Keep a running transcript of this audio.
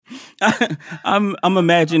I'm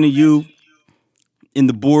imagining you in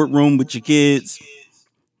the boardroom with your kids.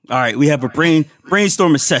 All right, we have a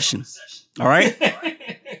brainstorming session. All right,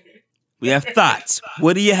 we have thoughts.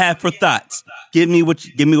 What do you have for thoughts? Give me what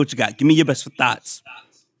you got. Give me your best for thoughts.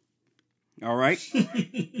 All right,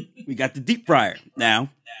 we got the deep fryer. Now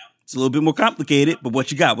it's a little bit more complicated, but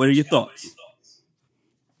what you got? What are your thoughts?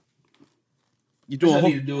 You doing? I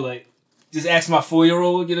need to do like just ask my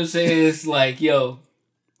 4-year-old. You know what I'm saying? It's like, yo,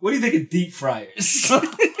 what do you think of deep fryers?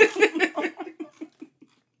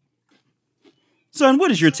 Son,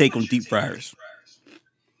 what is your take on deep fryers?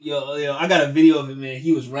 Yo, I got a video of it, man.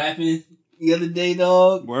 He was rapping the other day,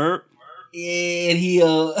 dog. Word. And he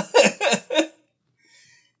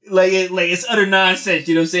like it's utter nonsense,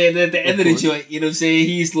 you know what I'm saying? At the end of the joint, you know what I'm saying?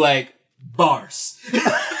 He's like, bars.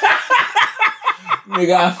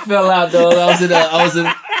 Nigga, I fell out, dog. I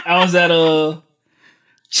was at a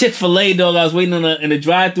Chick-fil-A, dog. I was waiting in the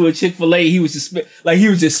drive-thru at Chick-fil-A. He was just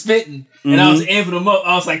spitting. And I was amping him up.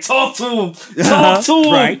 I was like, talk to him. Talk to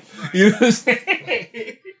him. Right. You know what I'm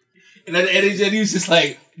saying? And at the end of the joint, he was just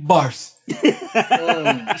like, bars.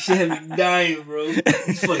 Shit had me dying, bro.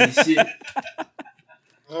 It's funny as shit.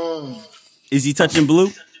 Is he touching blue?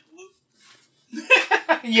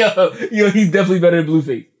 Yo, he's definitely better than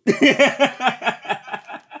Blueface.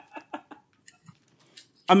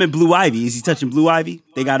 I'm in Blue Ivy. Is he touching Blue Ivy?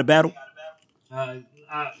 They got a battle? I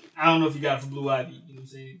don't know if you got it for Blue Ivy. You know what I'm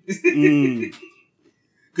saying?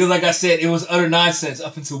 Because like I said, it was utter nonsense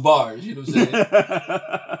up until bars. You know what I'm saying?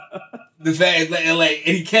 The fact,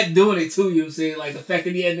 and he kept doing it too. You know what I'm saying? Like the fact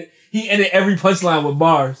that he ended every punchline with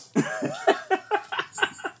bars.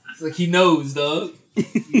 It's like he knows, dog.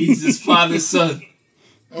 He's his father's son.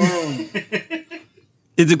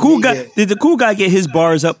 Did the cool guy get his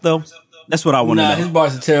bars up though? That's what I want to know. Nah, his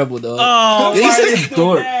bars are terrible, dog. Oh, he's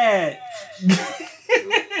so bad.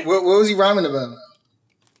 What was he rhyming about?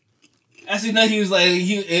 Actually, no, he was like,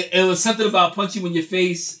 it was something about punch you in your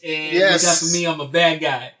face and look out for me, I'm a bad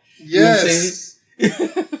guy. You know what I'm saying?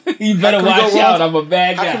 You better watch out, I'm a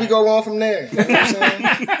bad guy. How can we go wrong from there? You know what I'm saying?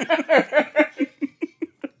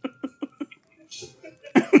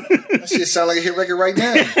 That shit sound like a hit record right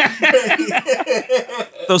now.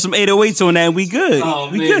 Throw some 808s on that and we good. Oh,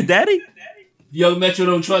 we man. good, daddy. Young Metro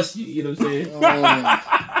don't trust you, you know what I'm saying?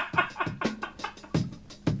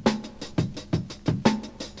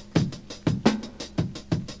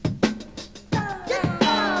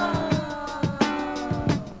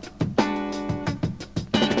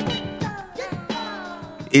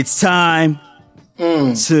 It's time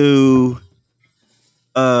to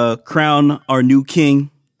crown our new king.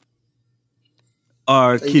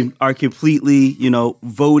 Are completely,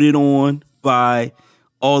 voted on by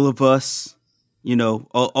all of us,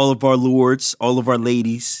 all of our lords, all of our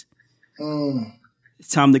ladies. It's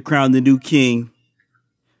time to crown the new king,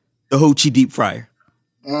 the Ho Chi Deep Fryer.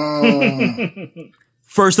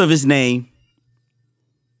 First of his name,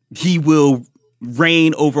 he will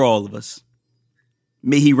reign over all of us.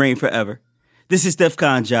 May he reign forever. This is Def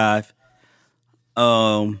Con Jive.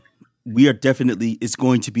 We are definitely, it's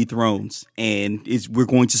going to be thrones, and we're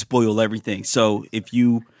going to spoil everything. So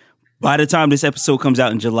by the time this episode comes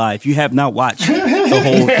out in July, if you have not watched the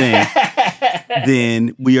whole thing,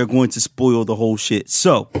 then we are going to spoil the whole shit.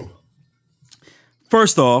 So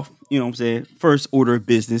first off, you know what I'm saying? First order of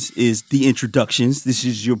business is the introductions. This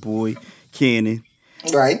is your boy, Cannon.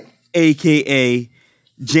 Right. AKA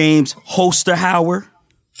James Holsterhauer.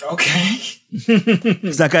 Okay.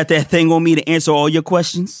 Because I got that thing on me to answer all your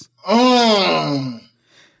questions.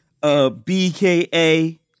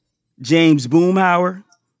 BKA James Boomhauer.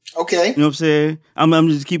 Okay. You know what I'm saying? I'm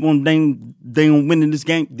just keep on dang on winning this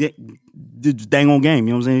game. Dang on game.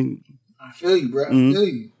 You know what I'm saying? I feel you, bro. I feel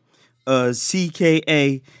you.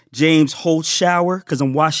 CKA James Holtshower, because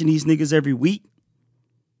I'm washing these niggas every week.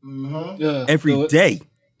 Yeah, every day.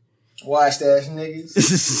 Washed ass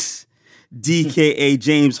niggas. DKA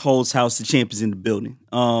James Holt's House, the champ is in the building.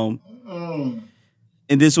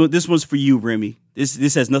 And this one's for you, Remy.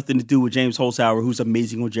 This has nothing to do with James Holtzhauer, who's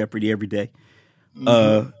amazing on Jeopardy every day.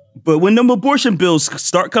 But when them abortion bills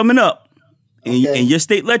start coming up in your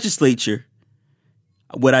state legislature,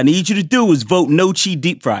 what I need you to do is vote No Chi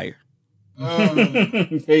Deep Fryer.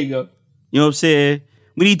 There you go. You know what I'm saying?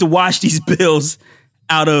 We need to wash these bills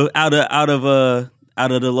out of the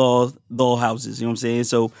law houses. You know what I'm saying?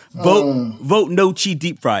 So vote No Chi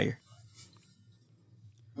Deep Fryer.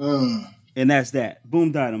 And that's that.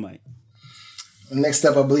 Boom Dynamite. Next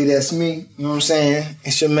up, I believe that's me. You know what I'm saying?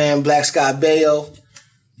 It's your man, Black Scott Bayo,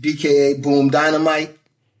 BKA Boom Dynamite,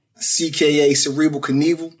 CKA Cerebral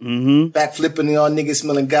Knievel. Back flipping y'all niggas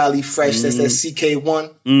smelling golly fresh. That's that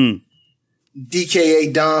CK1.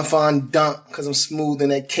 DKA Don Fondant, because I'm smooth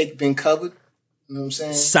and that cake been covered. You know what I'm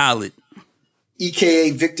saying? Solid.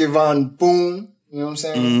 EKA Victor Von Boom. You know what I'm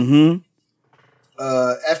saying? Mm-hmm.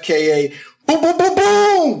 FKA Boom Boom Boom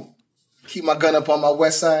Boom. Keep my gun up on my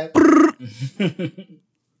west side.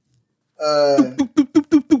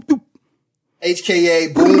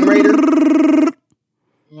 HKA Boom Raider. You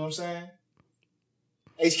know what I'm saying?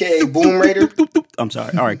 HKA Boom Raider. I'm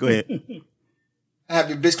sorry. All right, go ahead. I have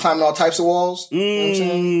your bitch climbing all types of walls. You know what I'm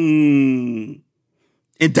saying?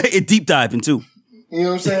 It deep diving too. You know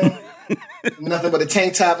what I'm saying? Nothing but a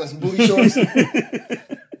tank top and some booty shorts.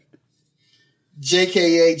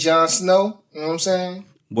 JKA Jon Snow. You know what I'm saying?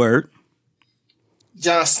 Word.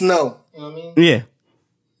 Jon Snow. You know what I mean? Yeah.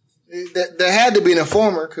 There had to be an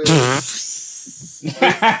informer because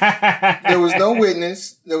there was no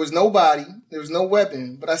witness, there was no body, there was no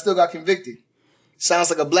weapon, but I still got convicted. Sounds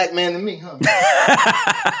like a black man to me, huh?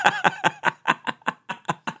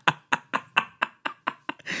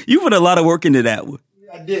 You put a lot of work into that one.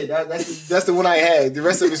 I did. That's the one I had. The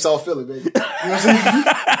rest of it's all filler, baby. You know what I'm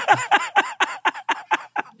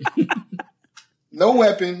saying? No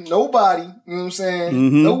weapon, no body. You know what I'm saying?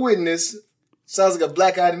 Mm-hmm. No witness. Sounds like a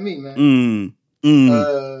black eye to me, man.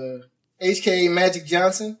 HK Magic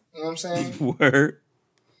Johnson. You know what I'm saying? Word.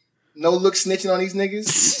 No look snitching on these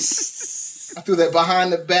niggas. I threw that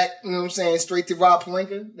behind the back, you know what I'm saying, straight to Rob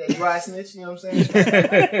Palenka, that dry snitch, you know what I'm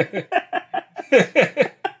saying?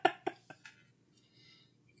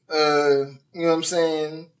 You know what I'm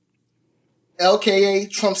saying? LKA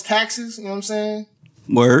Trump's taxes, you know what I'm saying?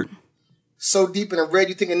 Word. So deep in the red,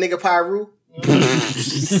 you think a nigga Pyru? You know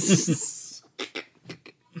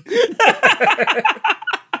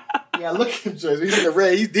yeah, look at him, Joyce. He's in the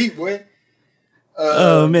red. He's deep, boy.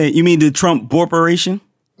 Oh, man. You mean the Trump Borporation?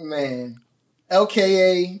 Man.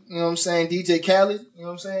 LKA, you know what I'm saying? DJ Khaled, you know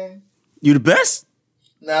what I'm saying? You the best?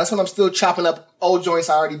 Nah, that's when I'm still chopping up old joints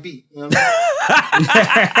I already beat. You know what I'm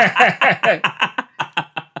saying?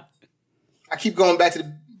 I keep going back to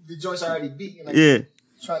the joints I already beat. And I keep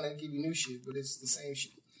trying to give you new shit, but it's the same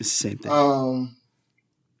shit. It's the same thing.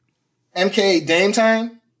 MKA Dame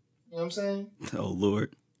Time, you know what I'm saying? Oh,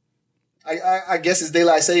 Lord. I guess it's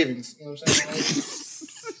daylight savings. You know what I'm saying?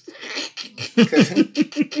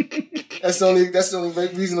 that's the only very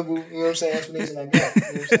reasonable, you know what I'm saying, explanation I got. You know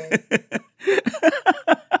what I'm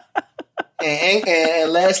saying?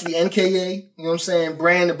 And lastly, NKA, you know what I'm saying,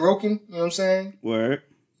 Brand the Broken, you know what I'm saying? Word.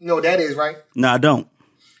 You know what that is, right? No, I don't.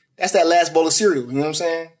 That's that last bowl of cereal, you know what I'm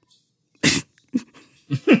saying?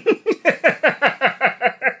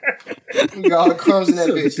 You got all the crumbs in that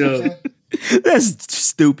bitch. You know what I'm saying? That's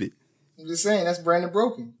stupid. I'm just saying, that's Brandon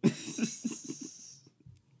Broken.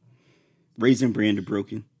 Raisin Brand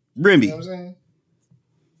Broken. Remy. You know what I'm saying?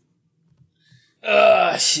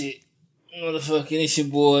 Ah, shit. Motherfucking, it's your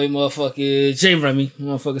boy, motherfucking J. Remy.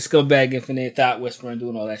 Motherfucking Scumbag Infinite, Thought Whispering,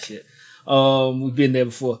 doing all that shit. We've been there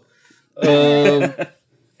before.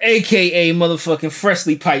 AKA motherfucking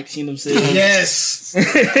Freshly Pipes, you know what I'm saying? Yes.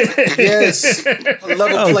 Yes. I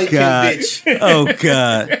love a playpen, bitch. Oh,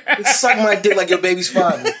 God. Suck my dick like your baby's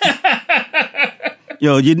father.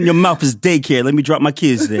 Yo, your mouth is daycare. Let me drop my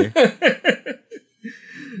kids there.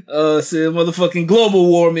 So motherfucking global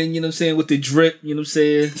warming, you know what I'm saying, with the drip, you know what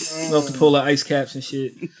I'm saying? Off the polar ice caps and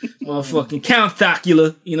shit. Motherfucking Count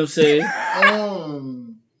Thocula, you know what I'm saying?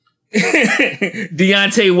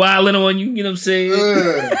 Deontay wilding on you, you know what I'm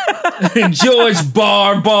saying? George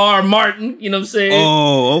Bar Martin, you know what I'm saying?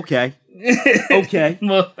 Oh, okay. Okay.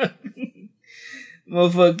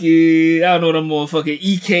 Motherfucking, I don't know what I'm motherfucking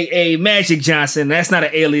EKA Magic Johnson. That's not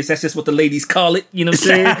an alias, that's just what the ladies call it, you know what I'm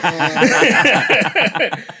saying?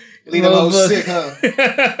 Leave them all sick, huh?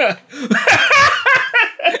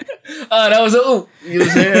 That was a oop, you know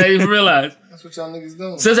what I'm saying? I didn't even realize. That's what y'all niggas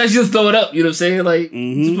doing. Sometimes you just throw it up, you know what I'm saying? Like,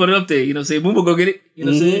 just put it up there, you know what I'm saying? Boom, go get it, you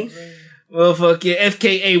know what I'm saying? Motherfucking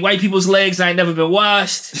FKA, white people's legs, I ain't never been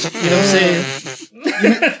washed, you know what I'm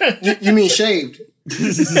saying? You mean shaved?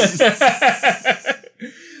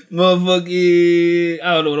 Motherfucking,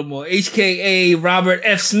 I don't know what more. HKA Robert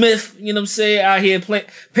F. Smith, you know what I'm saying? Out here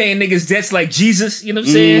paying niggas debts like Jesus, you know what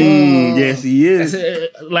I'm saying? Yes, he is.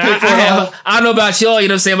 Like, I don't know about y'all, you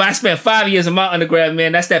know what I'm saying? But I spent 5 years in my undergrad,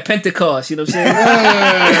 man. That's that Pentecost, you know what I'm saying?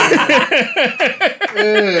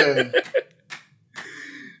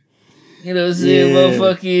 You know what I'm saying?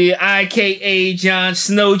 Motherfucking IKA Jon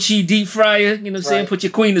Snow Chi Deep Fryer, you know what I'm saying? Put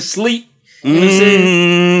your queen to sleep, you know what I'm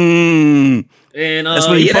saying? And that's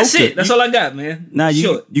that's it. That's all I got, man. Nah,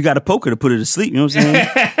 you got a poker to put her to sleep. You know what I'm saying?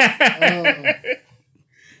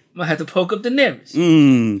 Might have to poke up the nearest.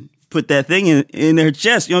 Put that thing in her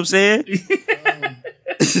chest. You know what I'm saying?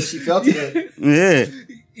 She felt it. Yeah.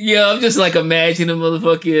 Yeah, I'm just like imagining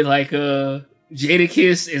motherfucking like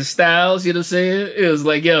Jadakiss and Styles, you know what I'm saying? It was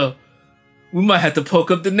like, yo, we might have to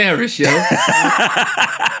poke up Daenerys, yo.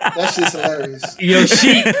 That shit's hilarious. Yo,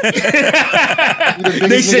 Sheik.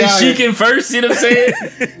 They said Sheik in first, you know what I'm saying?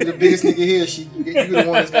 You're the biggest nigga here, Sheik. You're the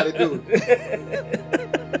one that's got to do it.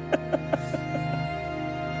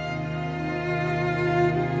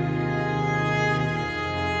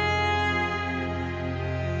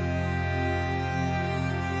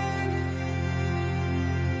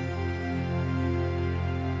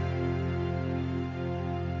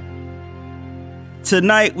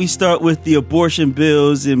 Tonight we start with the abortion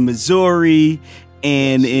bills in Missouri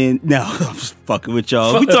and no, I'm just fucking with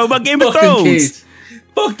y'all. We talking about Game of Thrones.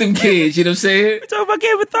 Fuck them kids, you know what I'm saying? We talking about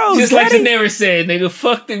Game of Thrones. Just like Daenerys said, nigga,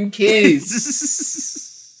 fuck them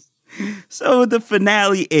kids. So the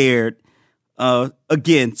finale aired.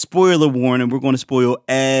 Again, spoiler warning, we're going to spoil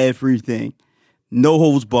everything. No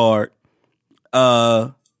holds barred.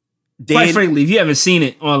 Quite frankly, if you haven't seen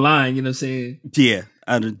it online, you know what I'm saying? Yeah.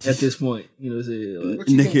 At this point, you know what I'm saying? What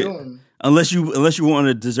you doing? Unless you were on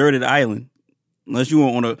a deserted island, unless you were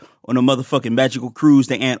on a motherfucking magical cruise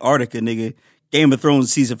to Antarctica, nigga. Game of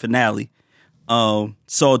Thrones season finale. Saw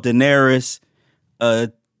Daenerys,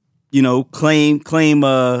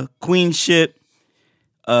 claim queenship,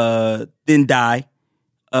 then die.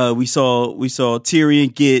 We saw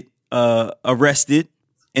Tyrion get arrested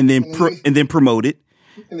and then promoted.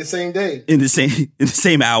 In the same day. In the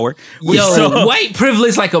same hour. White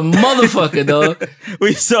privilege like a motherfucker, dog.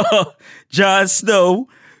 We saw Jon Snow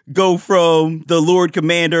go from the Lord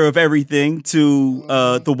Commander of everything to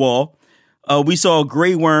the Wall. We saw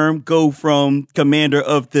Grey Worm go from Commander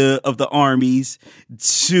of the armies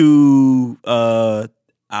to I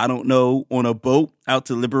don't know, on a boat out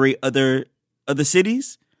to liberate other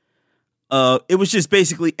cities. It was just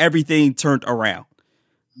basically everything turned around.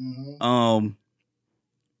 Mm-hmm.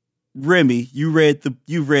 Remy, you read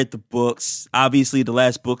the books. Obviously, the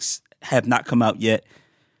last books have not come out yet.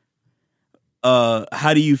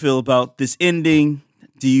 How do you feel about this ending?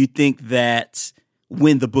 Do you think that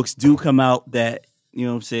when the books do come out, that, you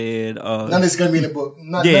know what I'm saying? None of this is going to be in the book.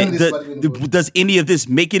 None of this is about to be in the book. Does any of this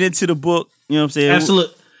make it into the book? You know what I'm saying?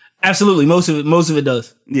 Absolutely. Most of it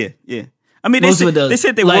does. Yeah. I mean, they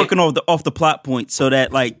said they were working off the plot points so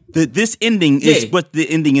that like this ending is what the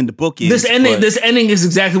ending in the book is. This ending is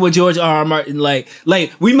exactly what George R. Martin like.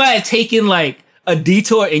 We might have taken like a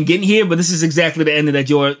detour in getting here, but this is exactly the ending that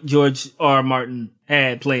George R. Martin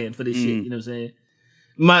had planned for this shit. You know what I'm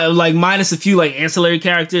saying? Minus a few like ancillary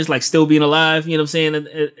characters like still being alive. You know what I'm saying?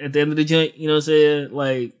 At the end of the joint, you know what I'm saying?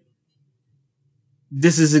 Like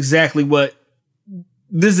this is exactly what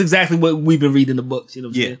we've been reading in the books, you know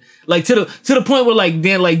what I'm saying? Like to the point where like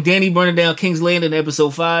Danny burning down King's Landing in episode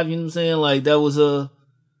 5, you know what I'm saying? Like that was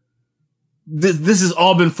this has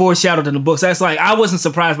all been foreshadowed in the books. That's like I wasn't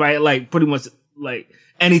surprised by it, like pretty much like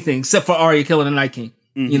anything except for Arya killing the Night King.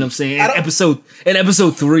 Mm-hmm. You know what I'm saying? In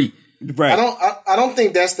episode 3. Right. I don't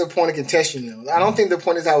think that's the point of contention though. I don't think the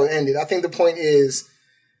point is how it ended. I think the point is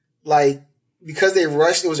like because they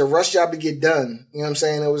rushed, it was a rush job to get done. You know what I'm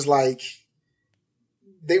saying? It was like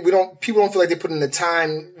people don't feel like they put in the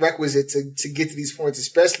time requisite to get to these points,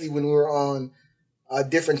 especially when we're on a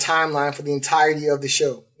different timeline for the entirety of the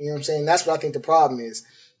show. You know what I'm saying? That's what I think the problem is.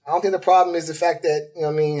 I don't think the problem is the fact that, you know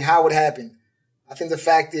what I mean, how it happened. I think the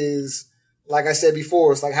fact is, like I said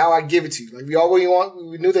before, it's like how I give it to you. Like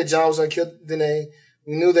we knew that Jon was going to kill Danae.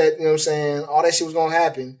 We knew that, you know what I'm saying, all that shit was going to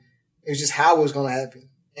happen. It was just how it was going to happen.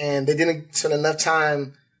 And they didn't spend enough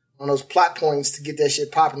time on those plot points to get that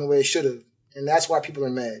shit popping the way it should have. And that's why people are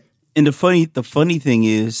mad. And the funny thing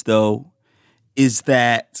is, though, is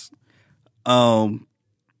that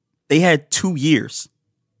they had 2 years.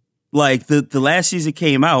 Like the last season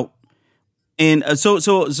came out, and so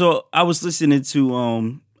I was listening to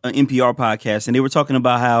an NPR podcast, and they were talking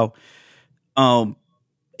about how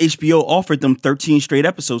HBO offered them 13 straight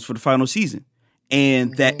episodes for the final season,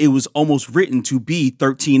 and that it was almost written to be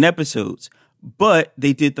 13 episodes, but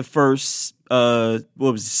they did the first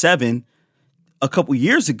 7 a couple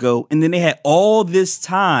years ago, and then they had all this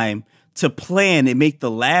time to plan and make the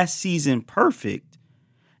last season perfect,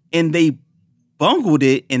 and they bungled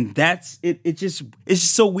it, and that's it. It's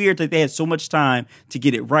just so weird that they had so much time to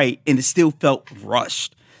get it right, and it still felt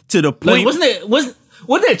rushed to the point. Like, wasn't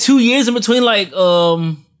there 2 years in between like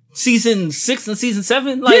season 6 and season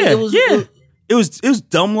 7? Like it was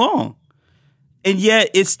dumb long, and yet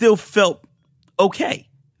it still felt okay.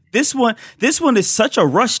 This one is such a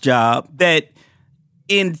rush job that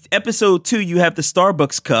in episode 2 you have the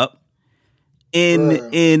Starbucks cup.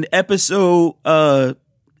 In episode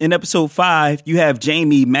in episode 5, you have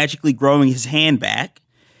Jaime magically growing his hand back.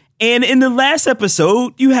 And in the last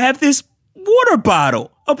episode, you have this water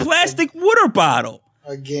bottle, a plastic water bottle.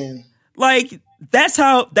 Again. Like, that's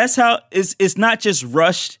how it's not just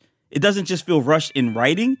rushed. It doesn't just feel rushed in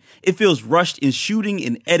writing. It feels rushed in shooting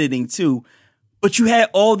and editing too. But you had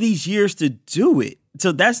all these years to do it.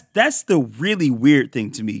 So that's the really weird thing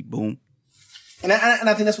to me, Boom. And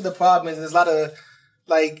I think that's what the problem is. There's a lot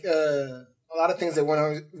of things that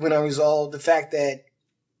went unresolved. The fact that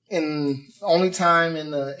in the only time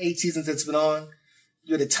in the 8 seasons it's been on,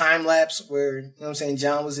 you had a time lapse where, you know what I'm saying,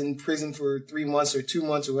 Jon was in prison for 3 months or 2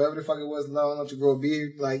 months or whatever the fuck it was, long enough to grow a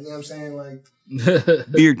beard. Like, you know what I'm saying? Like,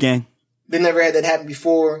 beard gang. They never had that happen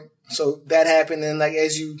before. So that happened. And like,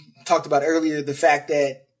 as you talked about earlier, the fact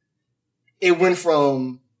that it went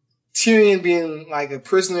from Tyrion being like a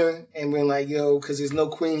prisoner and being like, yo, because there's no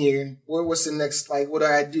queen here. What's the next? Like, what do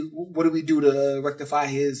I do? What do we do to rectify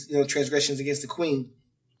his, transgressions against the queen?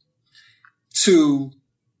 To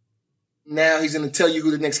now he's going to tell you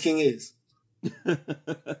who the next king is.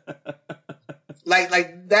 like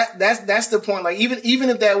that's the point. Like even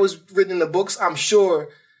if that was written in the books, I'm sure,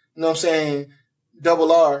 you know what I'm saying,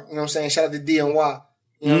 Double R, you know what I'm saying, shout out to DNY, you know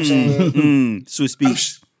what I'm saying? Swiss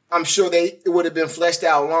speech. I'm sure it would have been fleshed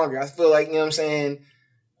out longer. I feel like, you know what I'm saying,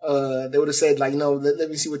 they would have said, like, let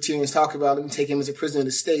me see what Tyrion's talking about. Let me take him as a prisoner of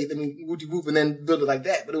the state. Let me whoop and then build it like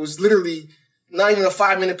that. But it was literally not even a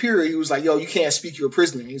 5-minute period. He was like, yo, you can't speak, you're a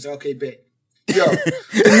prisoner. He's like, okay, bet. Yo, the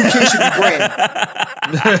new king should be Bran.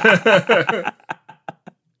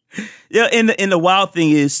 Yeah, and the wild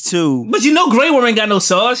thing is too. But Grey Worm ain't got no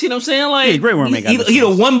sauce. You know what I'm saying? Like, yeah, Grey Worm ain't got no sauce. He the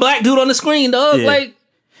one black dude on the screen, dog. Yeah. Like,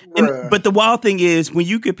 but the wild thing is when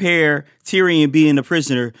you compare Tyrion being a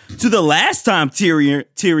prisoner to the last time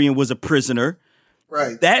Tyrion was a prisoner,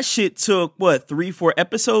 right? That shit took 3-4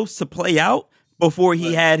 episodes to play out before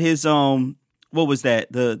he had his what was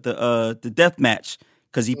that, the death match,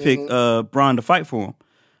 because he picked Bronn to fight for him.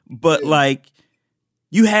 But like,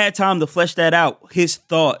 you had time to flesh that out. His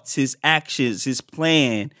thoughts, his actions, his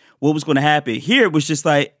plan, what was going to happen. Here it was just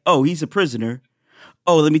like, oh, he's a prisoner.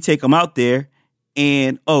 Oh, let me take him out there.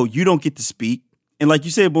 And, oh, you don't get to speak. And like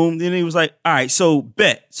you said, Boom, then he was like, all right, so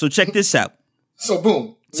bet. So check this out. So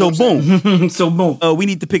boom. So boom. So boom. We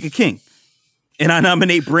need to pick a king. And I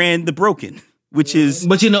nominate Bran the Broken, which is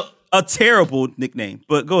a terrible nickname.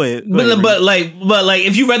 But go ahead. But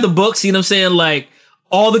if you read the books, you know what I'm saying? Like,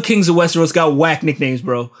 all the kings of Westeros got whack nicknames,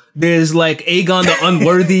 bro. There's like Aegon the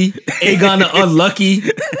Unworthy, Aegon the Unlucky.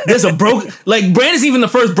 There's a broken, like, Bran is even the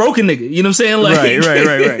first broken nigga. You know what I'm saying? Like,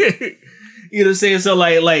 right. You know what I'm saying? So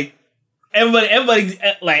like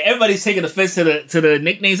everybody's taking offense to the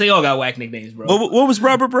nicknames. They all got whack nicknames, bro. What was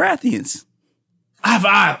Robert Baratheon's?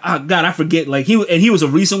 I forget. Like he was a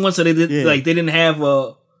recent one, so they did they didn't have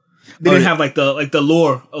didn't have like the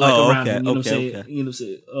lore around him. You know what I'm saying? Okay. You know what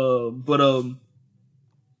I'm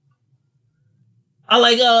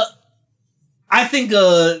saying? I think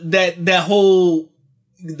that whole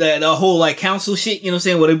like council shit, you know what I'm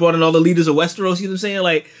saying, where they brought in all the leaders of Westeros, you know what I'm saying?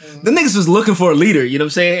 Like, the niggas was looking for a leader, you know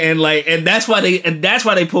what I'm saying? And that's why they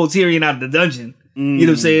pulled Tyrion out of the dungeon. You know what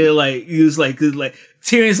I'm saying? Like, he was like,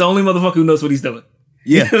 Tyrion's the only motherfucker who knows what he's doing. Yeah.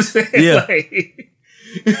 You know what I'm saying? Yeah. Like,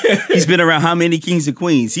 he's been around how many kings and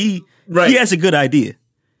queens? He has a good idea.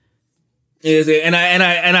 And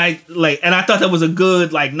I thought that was a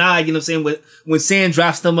good nod, you know what I'm saying, when Sam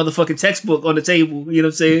drops the motherfucking textbook on the table, you know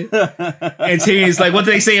what I'm saying? And Tyrion's like, what do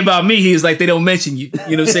they say about me? He's like, they don't mention you.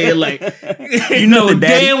 You know what I'm saying? Like, you know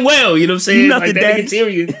damn well, you know what I'm saying? Like, that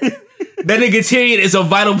nigga Tyrion is a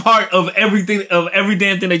vital part of every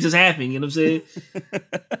damn thing that just happened, you know what I'm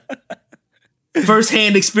saying?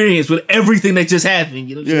 First-hand experience with everything that just happened,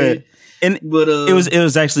 you know what I'm saying? And it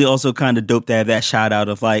was actually also kind of dope to have that shout out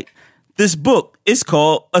of like, this book is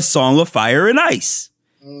called A Song of Fire and Ice.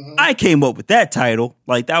 Mm-hmm. I came up with that title.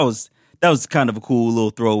 Like, that was kind of a cool little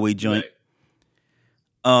throwaway joint.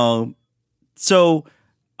 Right. So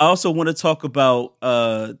I also want to talk about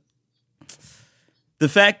the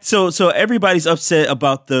fact. So everybody's upset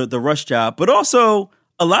about the rush job, but also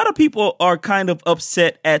a lot of people are kind of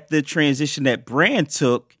upset at the transition that Bran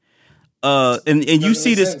took. And you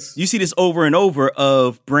see this over and over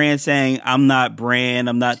of Bran saying, I'm not Bran,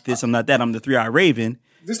 I'm not this, I'm not that, I'm the Three-Eyed Raven.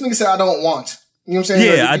 This nigga said, I don't want. You know what I'm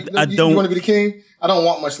saying? Yeah, I don't. You want to be the king? I don't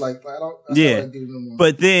want much like that.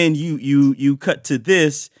 But then you cut to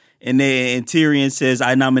this, and Tyrion says,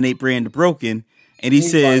 I nominate Bran the Broken, and he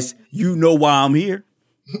says, like, you know why I'm here?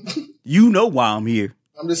 You know why I'm here.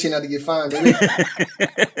 I'm just here not to get fined, baby.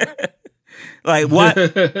 Like,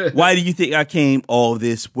 why do you think I came all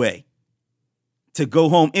this way? to go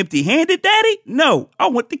home empty-handed, Daddy? No, I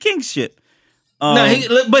want the kingship. No,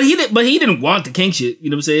 but he didn't want the kingship. You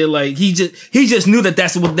know what I'm saying? Like he just knew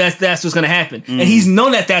that's what's gonna happen, and he's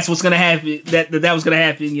known that's what's gonna happen. That was gonna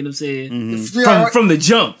happen. You know what I'm saying? From the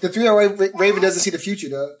jump. The 3-hour Raven doesn't see the future,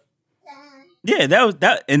 though. Yeah,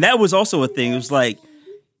 that was also a thing. It was like,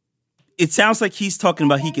 it sounds like he's talking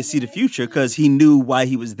about he could see the future because he knew why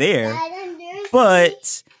he was there.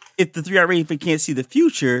 But if the 3-hour Raven can't see the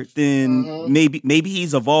future, then maybe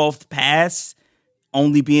he's evolved past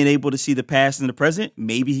only being able to see the past and the present.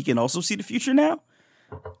 Maybe he can also see the future now.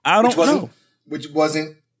 I don't know. Which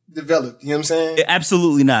wasn't developed. You know what I'm saying?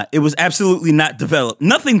 Absolutely not. It was absolutely not developed.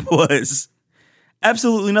 Nothing was.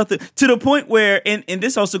 Absolutely nothing. To the point where, and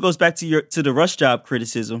this also goes back to the rush job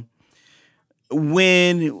criticism.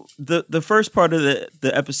 When the first part of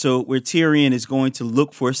the episode where Tyrion is going to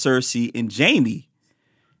look for Cersei and Jaime,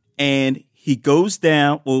 and he goes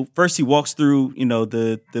down. Well, first he walks through,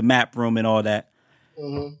 the map room and all that.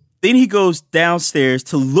 Mm-hmm. Then he goes downstairs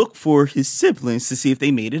to look for his siblings to see if they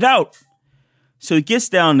made it out. So he gets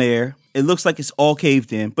down there. It looks like it's all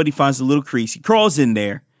caved in, but he finds a little crease. He crawls in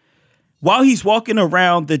there. While he's walking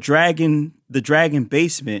around the dragon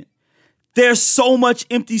basement, there's so much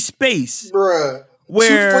empty space. Bruh.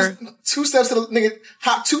 Where two steps to the nigga,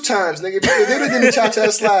 hop 2 times, nigga. They would have done the cha-cha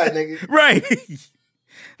slide, nigga. Right.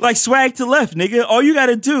 Like swag to left, nigga. All you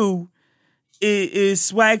gotta do is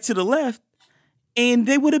swag to the left. And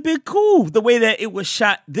they would have been cool the way that it was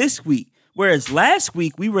shot this week. Whereas last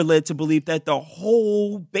week, we were led to believe that the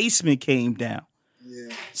whole basement came down.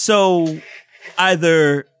 Yeah. So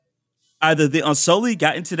either the Unsullied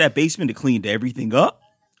got into that basement and cleaned everything up,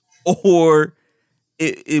 or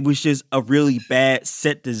it was just a really bad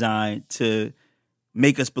set design to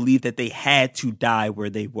make us believe that they had to die where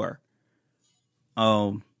they were.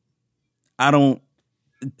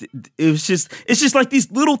 It's just like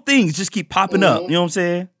these little things just keep popping up. You know what I'm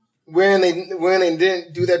saying? When they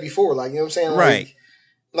didn't do that before, like, you know what I'm saying? Like, right.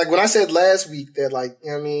 Like when I said last week that, like,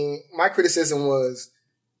 you know what I mean, my criticism was,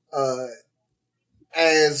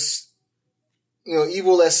 as,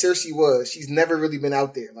 evil as Cersei was, she's never really been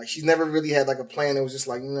out there. Like, she's never really had like a plan that was just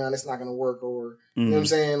like, nah, that's not going to work, or, you know what I'm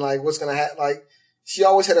saying? Like, what's going to happen? Like, she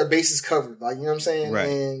always had her bases covered. Like, you know what I'm saying? Right.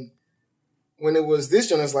 And when it was this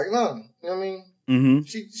joint, it's like, no, you know what I mean? Mm-hmm.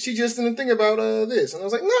 She just didn't think about this, and I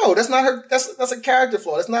was like, no, that's not her. That's a character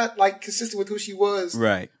flaw. That's not like consistent with who she was,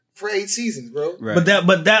 right, for 8 seasons, bro. Right.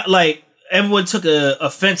 But that like everyone took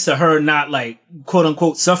offense to her not like quote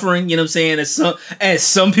unquote suffering. You know what I'm saying? As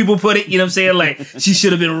some people put it, you know what I'm saying? Like she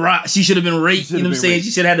should have been she should have been raped. You know what I'm saying?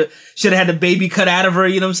 She should have had the baby cut out of her.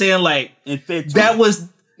 You know what I'm saying? Like that was.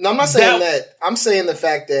 No, I'm not saying that. I'm saying the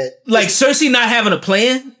fact that like Cersei not having a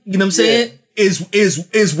plan. You know what I'm saying? Yeah.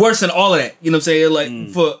 Is worse than all of that. You know what I'm saying? Like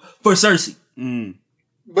for Cersei. Mm.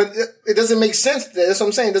 But it doesn't make sense. That's what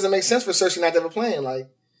I'm saying. It doesn't make sense for Cersei not to have a plan. Like,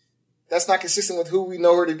 that's not consistent with who we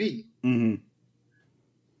know her to be. Mm-hmm.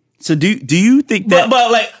 So do you think that?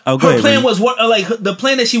 But like her ahead, plan was like the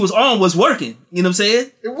plan that she was on was working. You know what I'm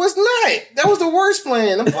saying? It was not. That was the worst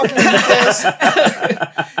plan. I'm fucking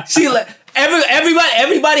she like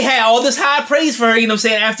everybody had all this high praise for her. You know what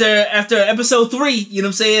I'm saying? After episode 3, you know what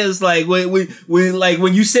I'm saying? It's like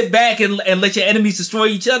when you sit back and let your enemies destroy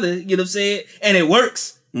each other. You know what I'm saying? And it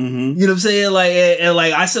works. Mm-hmm. You know what I'm saying? Like and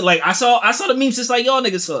like I said, like I saw the memes just like y'all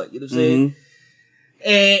niggas saw it. You know what I'm saying?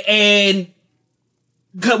 And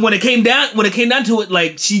when it came down to it,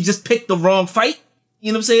 like she just picked the wrong fight.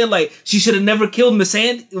 You know what I'm saying? Like she should have never killed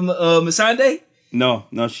Missandei. No,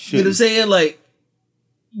 she shouldn't. You know what I'm saying? Like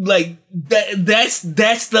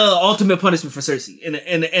that's the ultimate punishment for Cersei in the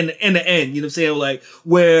end. You know what I'm saying? Like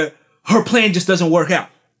where her plan just doesn't work out.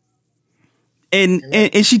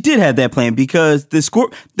 And she did have that plan because the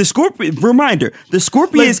Scorpion. Reminder: the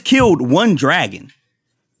Scorpions killed one dragon.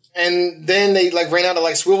 And then they like ran out of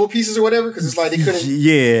like swivel pieces or whatever because it's like they couldn't.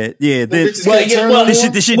 Yeah. This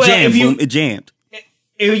shit jammed. It jammed.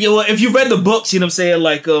 If you read the books, you know what I'm saying,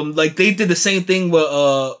 like they did the same thing with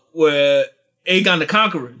Aegon the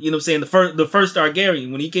Conqueror. You know what I'm saying, the first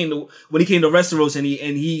Targaryen when he came to Westeros and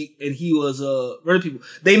he was murder people.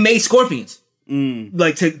 They made scorpions.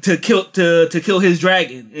 Like to kill his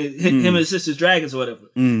dragon, him and his sister's dragons or whatever.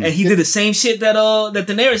 And he did the same shit that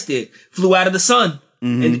Daenerys did. Flew out of the sun.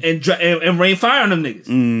 And rain fire on them niggas.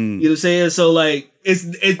 You know what I'm saying? So like this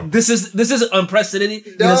is unprecedented.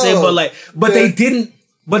 You know what I'm saying?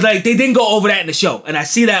 But they didn't go over that in the show. And I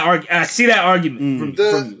see that argument from you.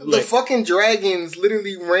 The fucking dragons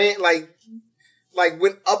literally ran like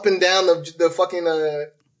went up and down the fucking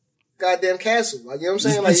goddamn castle. Like, you know what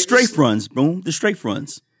I'm saying? The strafe runs, boom. The strafe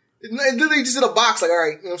runs. It literally just in a box, like, all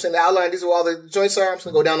right, you know what I'm saying? The outline, these are all the joints are. I'm just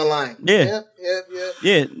gonna go down the line. Yeah.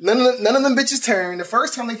 Yeah. None of them bitches turn. The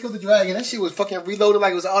first time they killed the dragon, that shit was fucking reloaded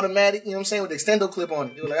like it was automatic, you know what I'm saying, with the extendo clip on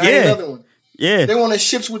it. They were like, I need another one. Yeah. They want the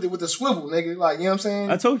ships with the swivel, nigga. Like, you know what I'm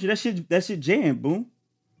saying? I told you that shit jammed, boom.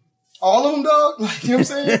 All of them, dog? Like, you know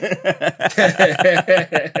what I'm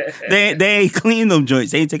saying? They ain't clean them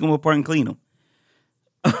joints. They ain't take them apart and clean them.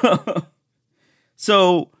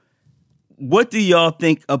 So, what do y'all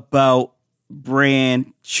think about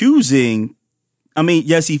Bran choosing? I mean,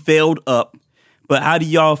 yes, he failed up, but how do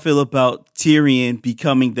y'all feel about Tyrion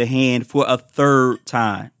becoming the hand for a third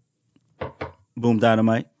time? Boom,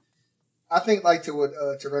 Dynamite. I think, like, to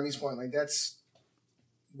Remy's point, like, that's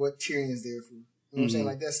what Tyrion is there for. You know what I'm saying?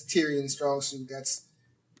 Like, that's Tyrion's strong suit. That's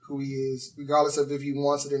who he is, regardless of if he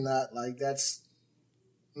wants it or not. Like, that's,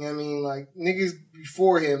 you know what I mean? Like, niggas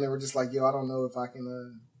before him, they were just like, yo, I don't know if I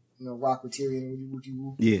can, rock with Tyrion.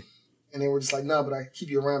 Yeah. And they were just like, no, but I keep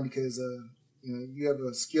you around because, you have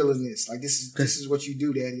a skill in this. Like, this is what you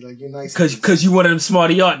do, daddy. Like, you're nice. Because you one of them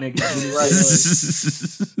smarty art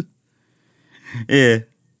niggas. Right. Yeah.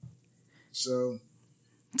 So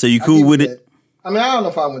you cool with it? I mean, I don't have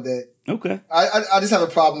no problem with that. Okay. I just have a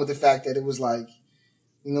problem with the fact that it was like,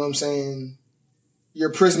 you know what I'm saying? You're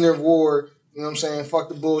a prisoner of war. You know what I'm saying? Fuck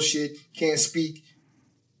the bullshit. Can't speak.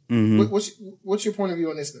 Mm-hmm. What's your point of view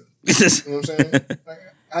on this, though? You know what I'm saying? Like,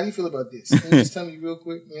 how do you feel about this? Can you just tell me real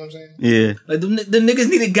quick? You know what I'm saying? Yeah. Like, the niggas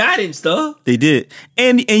needed guidance, though. They did.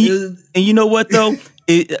 And you know what, though?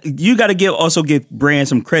 You got to give Bran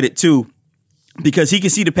some credit, too, because he can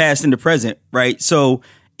see the past and the present, right? So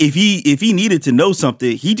if he needed to know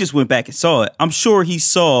something, he just went back and saw it. I'm sure he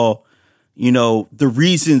saw, the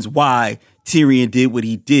reasons why Tyrion did what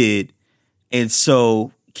he did. And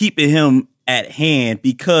so keeping him at hand,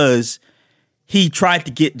 because he tried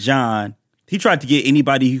to get Jon, he tried to get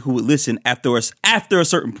anybody who would listen after a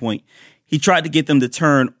certain point. He tried to get them to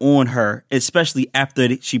turn on her, especially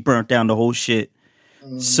after she burnt down the whole shit.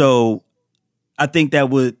 Mm-hmm. So I think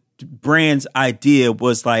that Bran's idea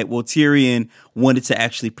was like, well, Tyrion wanted to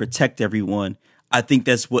actually protect everyone. I think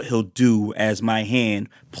that's what he'll do as my hand.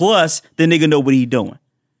 Plus, the nigga know what he doing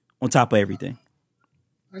on top of everything.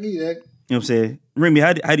 I need that. You know what I'm saying? Remy,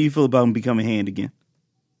 how do you feel about him becoming hand again?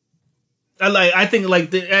 I think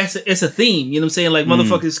it's a theme. You know what I'm saying? Like,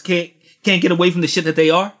 motherfuckers can't get away from the shit that they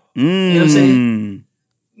are. You know what I'm saying?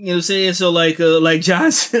 You know what I'm saying? So like Jon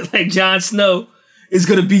Snow is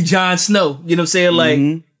gonna be Jon Snow. You know what I'm saying? Like,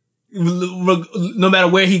 no matter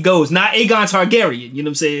where he goes, not Aegon Targaryen. You know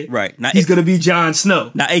what I'm saying? Right. He's gonna be Jon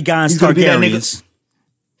Snow. Not Aegon Targaryen.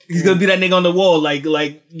 He's gonna be that nigga on the wall, like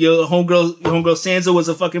your homegirl Sansa was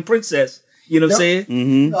a fucking princess. You know what I'm saying?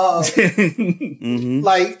 Mm-hmm.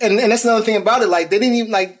 Like, and that's another thing about it. Like, they didn't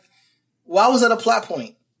even why was that a plot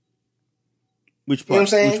point? Which part? You know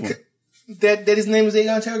what I'm saying? That his name was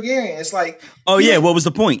Aegon Targaryen. It's like, oh yeah, what was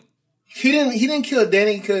the point? He didn't kill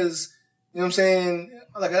Dany because, you know what I'm saying,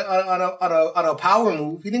 like on a power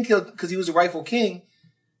move. He didn't kill because he was the rightful king.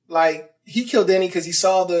 Like, he killed Dany because he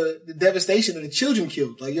saw the devastation and the children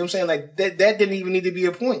killed. Like, you know what I'm saying? Like, that didn't even need to be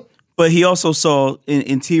a point. But he also saw,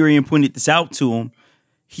 and Tyrion pointed this out to him,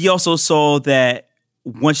 he also saw that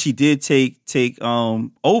once she did take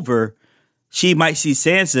over, she might see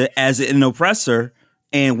Sansa as an oppressor,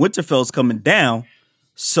 and Winterfell's coming down.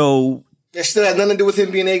 So it still had nothing to do with him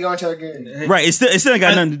being Aegon Targaryen. Right. It still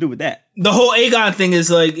got nothing to do with that. The whole Aegon thing is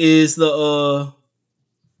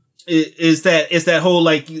that whole,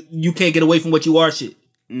 like, you can't get away from what you are shit.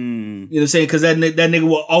 You know what I'm saying? Because that nigga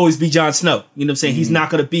will always be Jon Snow. You know what I'm saying? He's not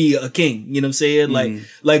going to be a king. You know what I'm saying?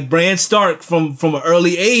 Like Bran Stark from an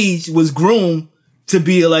early age was groomed to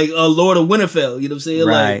be like a Lord of Winterfell. You know what I'm saying?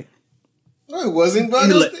 Right. Like, no, it wasn't. But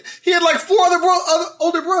he had like 4 other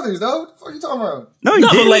older brothers, though. What the fuck are you talking about? No, he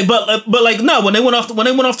didn't. But no. When they went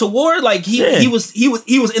off to war, like he was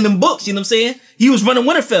in them books. You know what I'm saying? He was running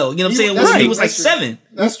Winterfell. You know what I'm saying? He was like 7.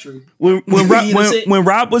 That's true. When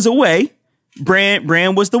Rob was away,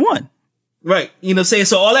 Bran was the one. Right. You know what I'm saying?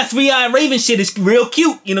 So all that 3-eyed Raven shit is real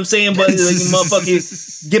cute. You know what I'm saying? But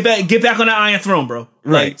motherfuckers, get back on that Iron Throne, bro.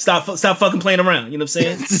 Right. Like, stop fucking playing around. You know what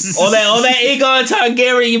I'm saying? all that Aegon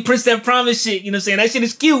Targaryen Princess Promise shit. You know what I'm saying? That shit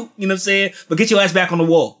is cute. You know what I'm saying? But get your ass back on the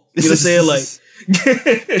wall. You know what I'm saying? Like,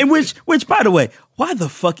 and which, by the way, why the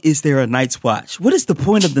fuck is there a Night's Watch? What is the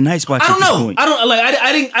point of the Night's Watch? I don't know.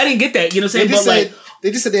 I didn't get that. You know what I'm saying? They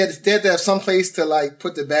just said they had to have some place to like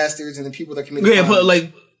put the bastards and the people that committed crimes. But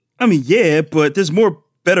like, I mean, yeah, but there's more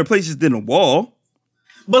better places than a wall.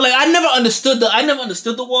 But like, I never understood the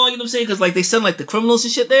wall. You know what I'm saying? Because like they send like the criminals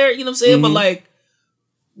and shit there. You know what I'm saying? But like,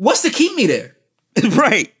 what's to keep me there?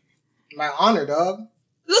 Right. My honor, dog.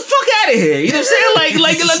 the fuck out of here. You know what I'm saying?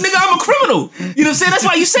 Like nigga, I'm a criminal. You know what I'm saying? That's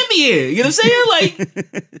why you sent me here. You know what I'm saying? Like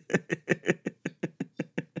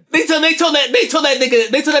they told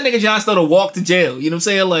that nigga Jon Snow to walk to jail. You know what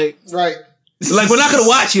I'm saying? Like Like we're not gonna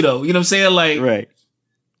watch you though. You know what I'm saying? Like right.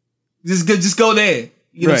 Just go there.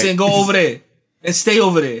 You know what I'm saying? Go over there and stay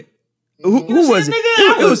over there. Who was it?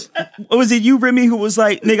 Nigga, was it you, Remy, who was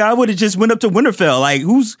like, nigga, I would have just went up to Winterfell. Like,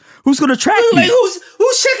 who's gonna track me? Like,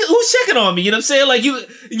 who's checking on me? You know what I'm saying? Like,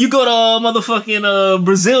 you go to motherfucking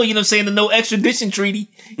Brazil. You know what I'm saying? The no extradition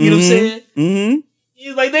treaty. You know what I'm saying? Mm-hmm.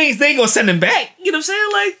 Like they ain't gonna send him back. You know what I'm saying?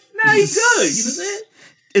 Like, nah, he's good. You know what I'm saying?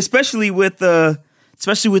 Especially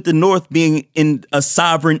with the North being in a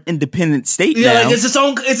sovereign, independent state. Yeah, now. like it's its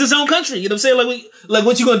own country. You know what I'm saying? Like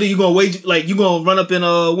what you gonna do? You gonna run up in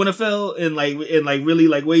Winterfell and really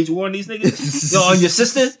wage war on these niggas on your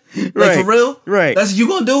sister? Like right. For real? Right. That's what you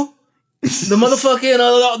gonna do? The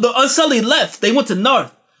motherfucking the Unsullied left. They went to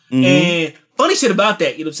North. Mm-hmm. And funny shit about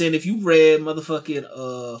that. You know what I'm saying? If you read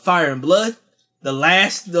motherfucking Fire and Blood, the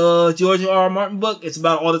last George R.R. Martin book, it's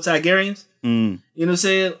about all the Targaryens. Mm. You know what I'm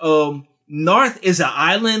saying? North is an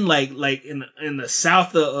island, like in the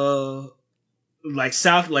south of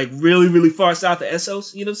really, really far south of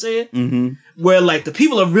Essos. You know what I'm saying? Mm-hmm. Where like the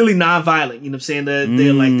people are really non-violent. You know what I'm saying? They're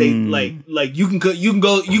you can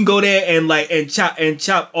go there and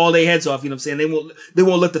chop all their heads off. You know what I'm saying? They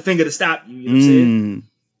won't lift a finger to stop you. You know what I'm saying?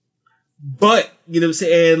 But you know what I'm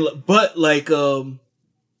saying? But like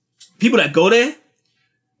people that go there,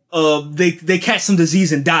 they catch some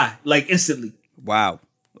disease and die like instantly. Wow.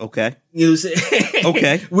 Okay. You know what I'm saying?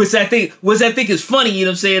 Okay. which I think is funny, you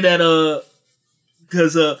know what I'm saying, that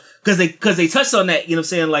cause they touched on that, you know what I'm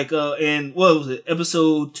saying, like in what was it,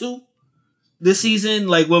 episode 2 this season,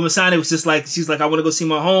 like when Missandei was just like, she's like, I want to go see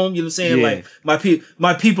my home, you know what I'm saying? Yeah. Like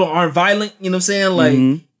my people aren't violent, you know what I'm saying? Like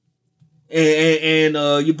and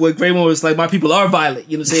your boy Grey Worm was like, my people are violent,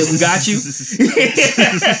 you know what I'm saying? We got you.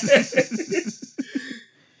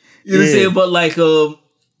 You know what I'm saying?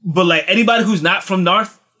 But like anybody who's not from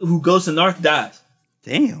North, who goes to North dies.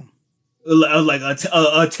 Damn. Like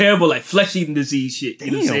a terrible like flesh eating disease shit. You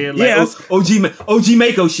know what I'm saying? Like yeah. OG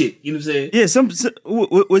Mako shit. You know what I'm saying? Yeah.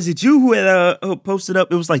 Was it you who had posted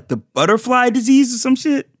up? It was like the butterfly disease or some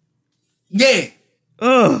shit. Yeah.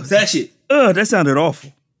 Ugh. That shit. Ugh. That sounded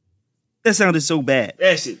awful. That sounded so bad.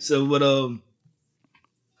 That shit. So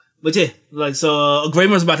but yeah, like so Grey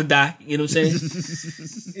Worm's about to die. You know what I'm saying?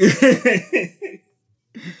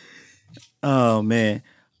 Oh man.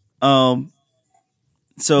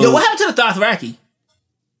 So yo, what happened to the Dothraki?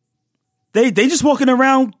 They just walking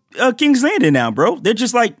around King's Landing now, bro. They're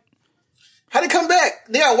just like, how they come back?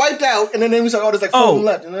 They got wiped out, and then they was like, oh, there's like 4 of them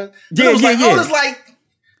left. And then yeah. Oh, there's like,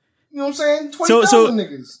 you know what I'm saying, 20,000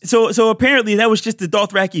 niggas. So apparently that was just the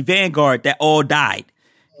Dothraki vanguard that all died.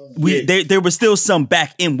 There was still some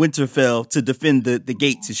back in Winterfell to defend the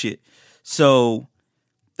gates and shit. So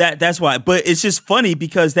that's why. But it's just funny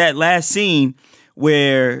because that last scene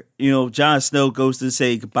where, you know, Jon Snow goes to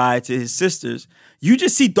say goodbye to his sisters, you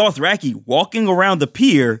just see Dothraki walking around the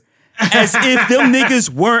pier as if them niggas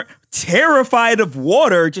weren't terrified of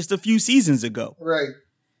water just a few seasons ago. Right.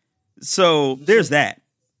 So there's that.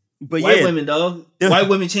 But white women, dog. White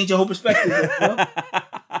women change your whole perspective, bro.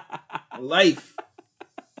 Life.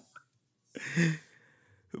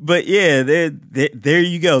 But yeah, there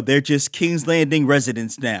you go. They're just King's Landing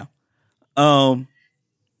residents now.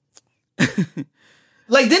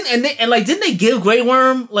 Didn't they give Grey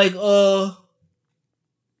Worm like the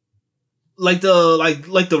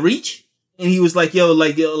reach? And he was like, yo,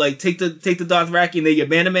 take the Dothraki and the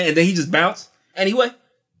abandonment, and then he just bounced anyway.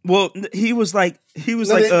 Well, he was like, they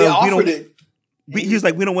offered it. He was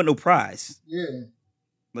like, we don't want no prize. Yeah.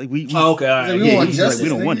 Like we okay, all right. We want justice. Like, we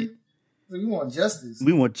don't want it. We want justice.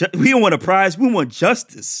 We don't want a prize. We want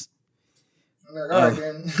justice. I'm like, all right,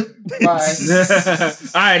 then. Bye. All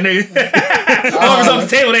right, nigga. Offers off the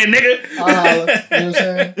table there, nigga. You know what I'm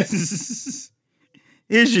saying?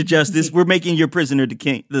 Here's your justice. We're making your prisoner the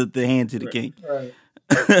king, the hand to the king.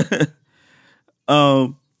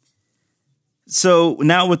 Right. So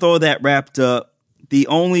now with all that wrapped up, the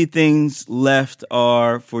only things left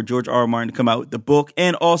are for George R. R. Martin to come out with the book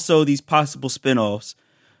and also these possible spinoffs.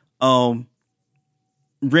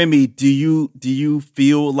 Remy, do you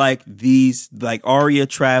feel like these, like Arya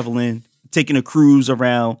traveling, taking a cruise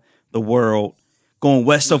around the world, going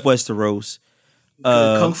west of Westeros?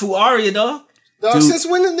 Kung Fu Arya, dog. Dog, since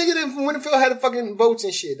when the nigga from Winterfell had the fucking boats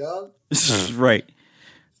and shit, dog? Right.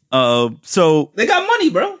 So they got money,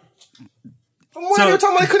 bro. From when they were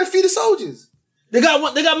talking about they couldn't feed the soldiers. They got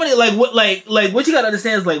money. Like what you gotta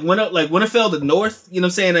understand is like Winterfell, the north, you know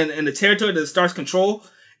what I'm saying, and the territory that Starks control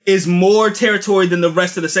is more territory than the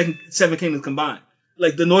rest of the seven kingdoms combined.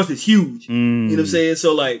 Like the North is huge. You know what I'm saying?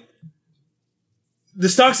 So like the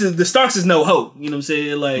Starks is no hope. You know what I'm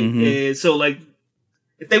saying? Like and so like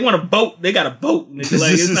if they want a boat, they got a boat. Nigga.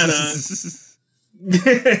 Like it's not a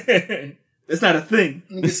it's not a thing.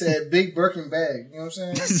 Nigga said big Birkin bag. You know what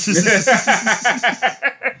I'm saying?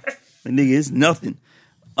 Nigga, it's nothing.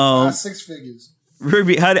 6 figures.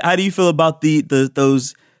 Ruby, how do you feel about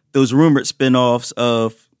those rumored spinoffs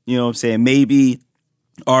of, you know what I'm saying, maybe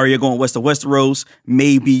Arya going west of Westeros,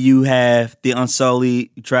 maybe you have the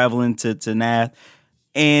Unsullied traveling to Nath,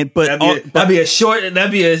 that'd be a short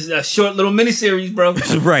little miniseries, bro.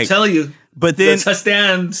 Right, I'm telling you. But then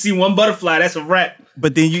touchdown, see one butterfly, that's a wrap.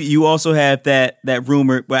 But then you also have that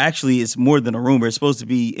rumor. Well, actually, it's more than a rumor. It's supposed to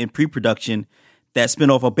be in pre-production. That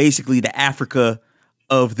spinoff of basically the Africa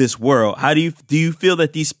of this world. How do you feel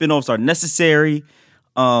that these spinoffs are necessary?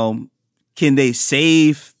 Can they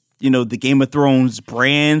save, the Game of Thrones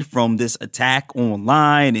brand from this attack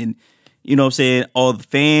online and, you know what I'm saying, all the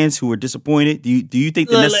fans who are disappointed? Do you think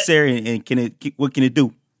they're necessary and what can it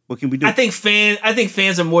do? What can we do? I think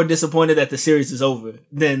fans are more disappointed that the series is over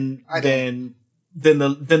than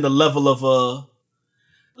the level of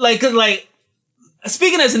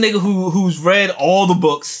speaking as a nigga who's read all the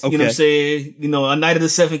books, you know what I'm saying, A Night of the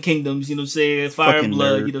Seven Kingdoms, you know what I'm saying, Fire and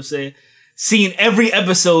Blood, you know what I'm saying, seeing every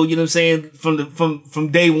episode, you know what I'm saying,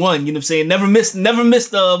 from day one, you know what I'm saying, never missed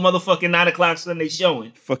the motherfucking 9 o'clock Sunday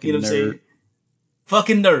showing. Fucking you know what I'm saying?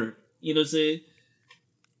 Fucking nerd. You know what I'm saying?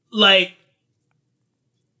 Like,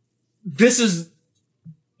 this is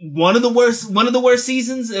one of the worst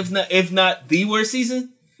seasons, if not the worst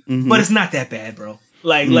season. But it's not that bad, bro.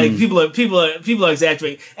 Like people are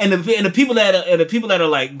exaggerating, and the people that are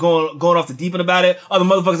like going off the deep end about it are the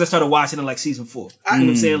motherfuckers that started watching in like season 4. You know what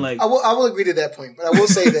I'm saying? Like, I will agree to that point, but I will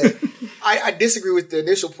say that I disagree with the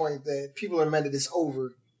initial point that people are mad that it's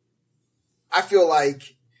over. I feel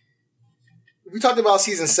like we talked about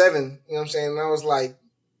season 7. You know what I'm saying? And I was like,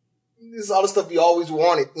 this is all the stuff we always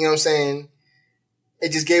wanted. You know what I'm saying?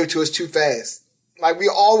 It just gave it to us too fast. Like, we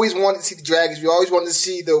always wanted to see the dragons. We always wanted to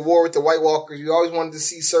see the war with the White Walkers. We always wanted to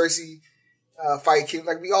see Cersei fight King.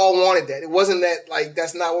 Like, we all wanted that. It wasn't that, like,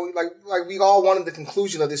 that's not what we, like we all wanted the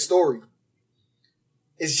conclusion of this story.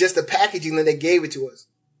 It's just the packaging that they gave it to us.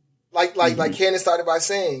 Like Candace started by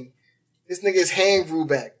saying, this nigga's hand grew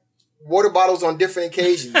back. Water bottles on different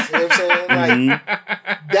occasions. You know what I'm saying? Like,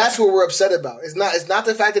 that's what we're upset about. It's not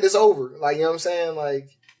the fact that it's over. Like, you know what I'm saying? Like,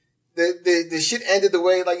 the shit ended the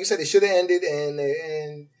way, like you said, it should have ended,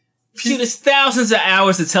 and see, there's thousands of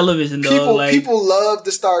hours of television. People love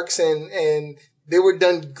the Starks, and they were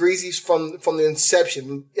done greasy from the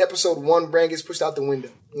inception. Episode 1, Bran gets pushed out the window.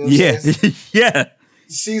 You know what I'm saying? Yeah.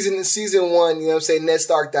 Season 1, you know what I'm saying? Ned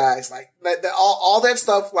Stark dies. Like all that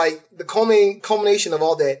stuff. Like the culmination of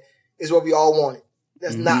all that is what we all wanted.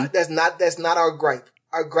 That's not our gripe.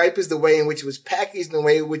 Our gripe is the way in which it was packaged and the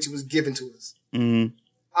way in which it was given to us. Mm-hmm.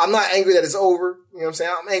 I'm not angry that it's over. You know what I'm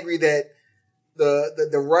saying? I'm angry that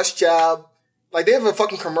the rush job, like they have a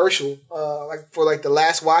fucking commercial, like for like the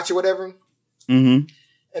last watch or whatever. Mm-hmm.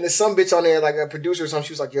 And there's some bitch on there, like a producer or something.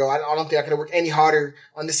 She was like, yo, I don't think I could have worked any harder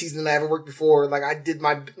on this season than I ever worked before. Like I did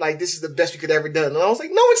this is the best we could ever done. And I was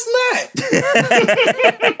like, no, it's not.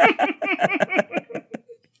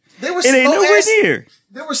 There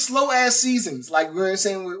were slow ass seasons. Like we were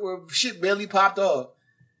saying where shit barely popped off.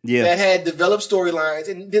 Yeah. That had developed storylines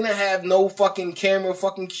and didn't have no fucking camera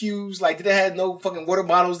fucking cues. Like, didn't have no fucking water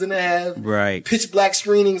bottles. Didn't have pitch black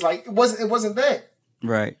screenings. Like, it wasn't that.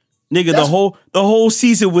 Right. Nigga, the whole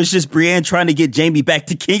season was just Brienne trying to get Jaime back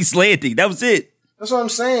to King's Landing. That was it. That's what I'm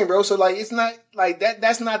saying, bro. So, like, it's not like that.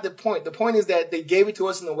 That's not the point. The point is that they gave it to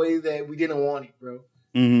us in a way that we didn't want it, bro.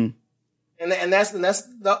 Mm-hmm. And that's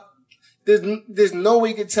the. There's no way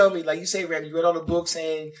you can tell me, like you say, Randy, you read all the books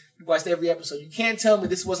and you watched every episode. You can't tell me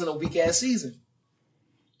this wasn't a weak ass season.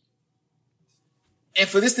 And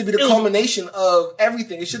for this to be the culmination of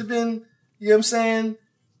everything, it should have been, you know what I'm saying,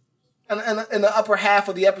 in the upper half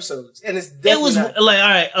of the episodes. And it's definitely not. Like, all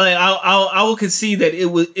right, like I will concede that it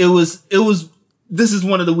was. This is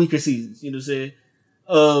one of the weaker seasons. You know what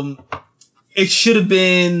I'm saying? It should have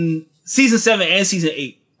been season 7 and season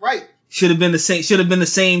 8. Right. Should have been the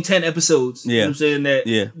same 10 episodes. Yeah. You know what I'm saying? That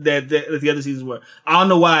the other seasons were. I don't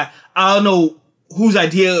know why. I don't know whose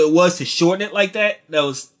idea it was to shorten it like that. That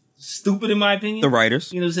was stupid in my opinion. The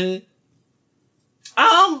writers. You know what I'm saying?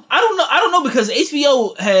 I don't know because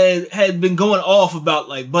HBO had been going off about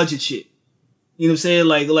like budget shit. You know what I'm saying?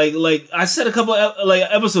 Like I said a couple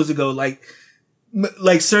episodes ago, like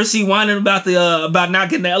Cersei whining about not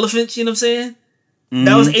getting the elephants, you know what I'm saying?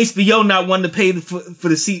 That was HBO not wanting to pay for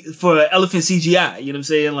elephant CGI. You know what I'm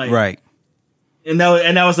saying? Like, right. And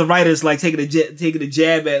that was the writers like taking a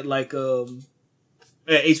jab at like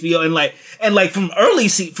at HBO and like from early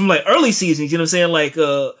seasons. You know what I'm saying? Like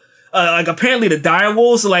apparently the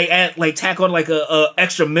direwolves like tack on like a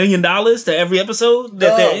extra $1 million to every episode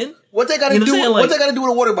that they're in. What they got to do? What they got to do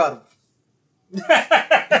with a water bottle?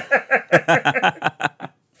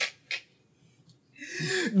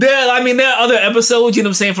 There are other episodes, you know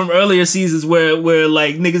what I'm saying, from earlier seasons where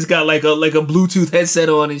like niggas got like a Bluetooth headset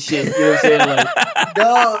on and shit. You know what I'm saying? Like,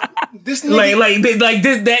 dog, this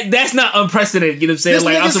nigga, that's not unprecedented. You know what I'm saying? This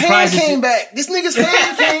like, I'm surprised hand came back. This nigga's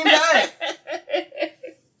hand came back.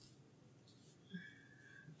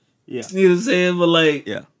 Yeah, you know what I'm saying? But like,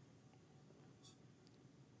 yeah,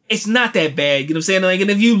 it's not that bad. You know what I'm saying? Like, and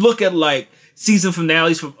if you look at like season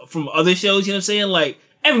finales from other shows, you know what I'm saying? Like,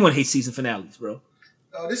 everyone hates season finales, bro.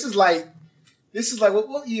 Oh, this is like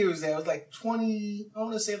what year was that? It was like 20. I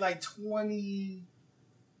want to say like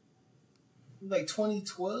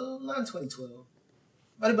 2012, not 2012.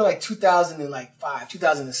 Might have been like 2005,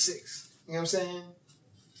 2006. You know what I'm saying?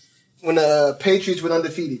 When the Patriots went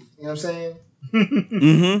undefeated. You know what I'm saying?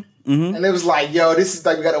 And it was like, yo, this is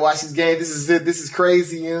like, we got to watch these games. This is it. This is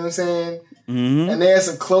crazy. You know what I'm saying? And they had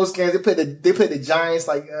some close games. They played the Giants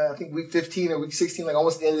like I think week 15 or week 16, like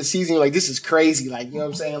almost at the end of the season. You're like, this is crazy. Like, you know what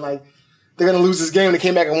I'm saying? Like, they're gonna lose this game. They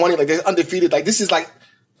came back and won it. Like, they're undefeated. Like, this is like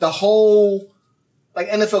the whole like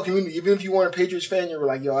NFL community. Even if you weren't a Patriots fan, you were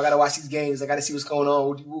like, yo, I gotta watch these games. I gotta see what's going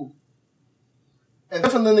on. Woo. And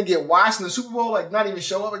then for them to get washed in the Super Bowl, like not even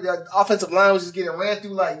show up. Like, the offensive line was just getting ran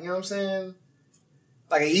through. Like, you know what I'm saying?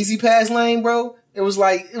 Like an easy pass lane, bro. It was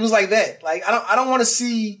like that. Like, I don't want to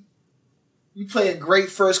see. You play a great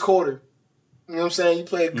first quarter. You know what I'm saying? You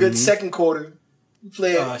play a good second quarter. You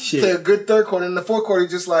play a good third quarter. And the fourth quarter,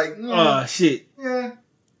 just like, shit. Yeah.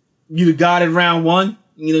 You got it round one.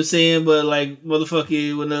 You know what I'm saying? But like,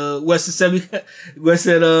 motherfucker, when the Western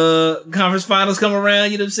Conference Finals come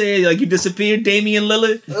around, you know what I'm saying? Like, you disappeared, Damian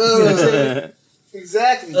Lillard. You know what I'm saying?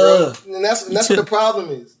 Exactly, bro. And that's what the problem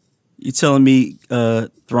is. You telling me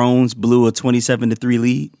Thrones blew a 27-3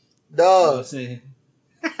 lead? Dog.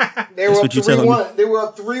 They were up 3-1. They were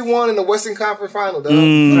up 3-1 in the Western Conference Final, dog.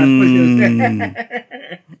 And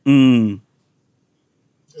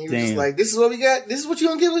he was just like, this is what we got? This is what you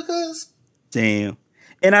gonna give us? Damn.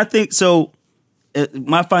 And I think so.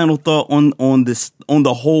 My final thought on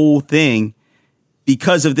the whole thing,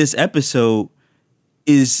 because of this episode,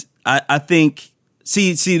 is I think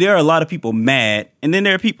see there are a lot of people mad, and then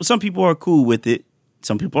there are some people are cool with it,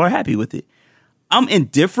 some people are happy with it. I'm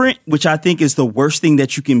indifferent, which I think is the worst thing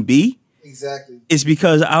that you can be. Exactly. It's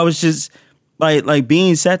because I was just like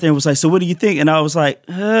Bean sat there and was like, so what do you think? And I was like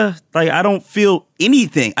I don't feel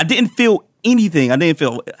anything. I didn't feel anything. I didn't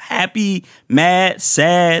feel happy, mad,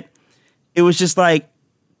 sad. It was just like,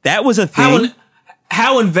 that was a thing.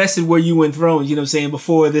 How invested were you in Thrones, you know what I'm saying,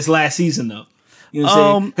 before this last season though? You know what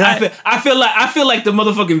I'm saying? I feel like the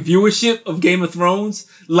motherfucking viewership of Game of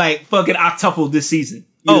Thrones like fucking octupled this season.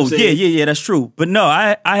 You know yeah, that's true. But no,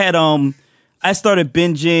 I had I started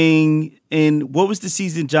binging in, what was the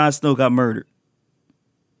season Jon Snow got murdered?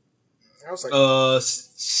 That was like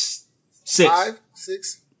 6. 5,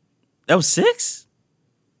 6. That was 6?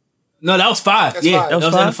 No, that was 5. That's yeah, 5. That was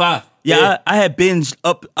under 5. Yeah, I had binged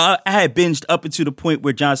up. I had binged up into the point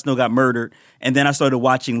where Jon Snow got murdered, and then I started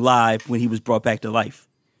watching live when he was brought back to life.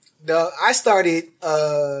 I started.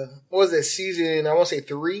 What was that season? I want to say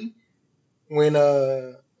 3, when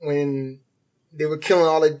they were killing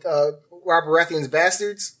all the Robert Baratheon's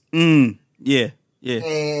bastards. Yeah.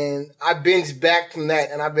 And I binged back from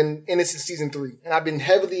that, and I've been in it since season 3, and I've been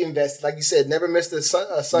heavily invested. Like you said, never missed a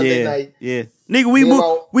Sunday night. Yeah,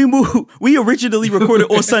 nigga, we originally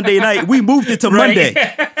recorded on Sunday night. We moved it to Monday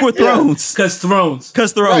for Thrones. Cause Thrones.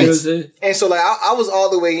 Right. And so like I was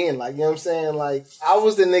all the way in. Like, you know what I'm saying? Like, I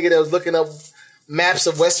was the nigga that was looking up maps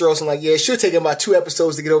of Westeros and like, yeah, it should take him about 2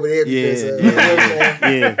 episodes to get over there because you know what I'm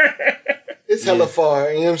saying? It's hella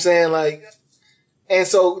far. You know what I'm saying? Like. And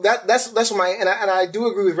so that's what and I do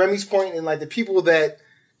agree with Remy's point, and like the people that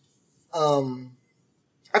I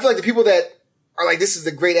feel like the people that are like, this is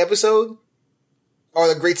a great episode or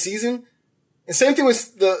a great season. And same thing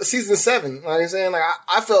with the season 7. You know what I'm saying? Like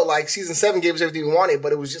I felt like season 7 gave us everything we wanted,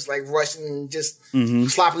 but it was just like rushed and just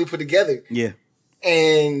sloppily put together. Yeah.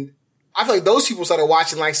 And I feel like those people started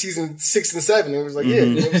watching like season 6 and 7. It was like, you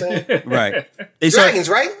know what I'm saying? Right. Dragons,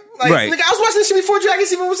 right? Like, right. Nigga, I was watching this shit before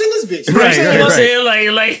Dragons even was in this bitch. You know Right. what I'm saying? You know what I'm saying?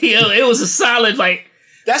 Like, it was a solid, like,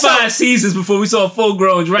 That's 5 seasons before we saw a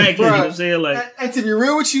full-grown dragon. You know what I'm saying? Like, and to be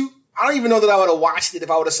real with you, I don't even know that I would have watched it if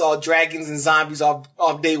I would have saw dragons and zombies off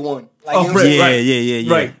day one. Like, Oh, you know what I'm saying?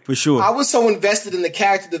 Yeah. Right. For sure. I was so invested in the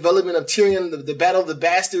character development of Tyrion, the Battle of the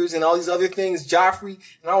Bastards, and all these other things, Joffrey,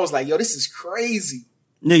 and I was like, yo, this is crazy.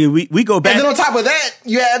 Nigga, we go back. And then on top of that,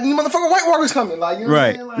 you have you motherfucking White Walkers coming. Like, you know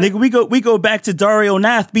Right. what I'm saying? Like, Nigga, we go back to Dario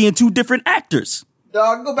Nath being two different actors.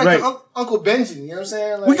 dog, go back Right. to Uncle Benji. You know what I'm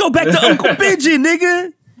saying? Like, We go back to Uncle Benji,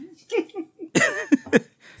 nigga.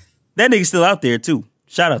 That nigga's still out there too.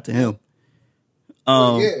 Shout out to him.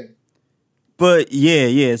 yeah. But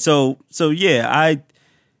yeah. So yeah,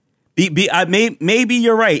 maybe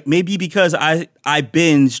you're right. Maybe because I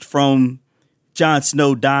binged from Jon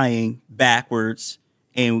Snow dying backwards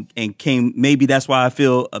and came. Maybe that's why I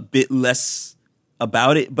feel a bit less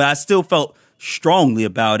about it. But I still felt strongly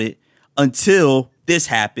about it until this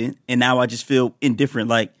happened, and now I just feel indifferent.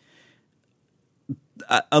 Like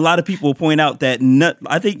a lot of people point out that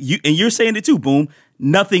I think you're saying it too, Boom.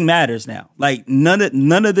 Nothing matters now. Like none of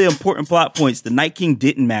the important plot points. The Night King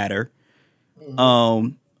didn't matter.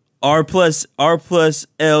 R plus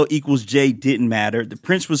L equals J didn't matter. The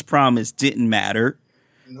Prince was promised didn't matter.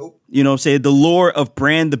 Nope. You know what I'm saying? The lore of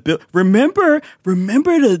Bran remember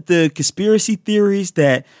the conspiracy theories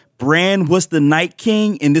that Bran was the Night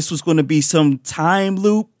King and this was going to be some time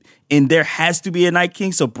loop and there has to be a Night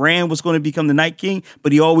King. So Bran was going to become the Night King,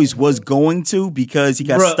 but he always was going to because he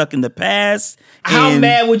got stuck in the past. How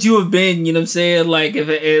mad would you have been, you know what I'm saying? Like if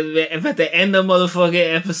at the end of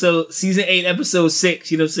motherfucking season 8, episode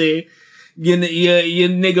 6, you know what I'm saying? Your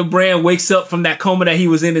nigga Bran wakes up from that coma that he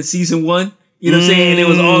was in season 1. You know what I'm saying? And it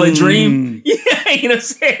was all a dream. Yeah, you know what I'm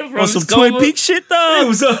saying? From some Twin Peaks shit,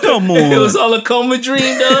 dog. Come on. It was all a coma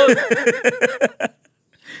dream, dog.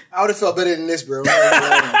 I would have felt better than this, bro. You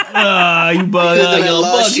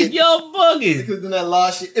bugging. Yo, bugging. Because then that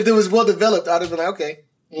lost shit. If it was well developed, I'd have been like, okay.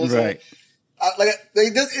 You know what I'm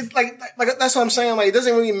saying? Like that's what I'm saying. Like, it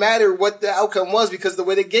doesn't really matter what the outcome was because the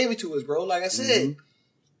way they gave it to us, bro. Like I said,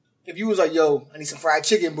 if you was like, yo, I need some fried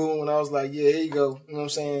chicken, boom, and I was like, yeah, here you go. You know what I'm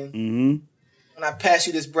saying? Mm-hmm. And I pass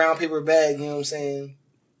you this brown paper bag, you know what I'm saying?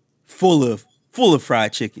 Full of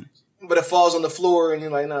fried chicken. But it falls on the floor and you're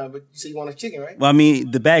like, nah, but you say you want a chicken, right? Well, I mean,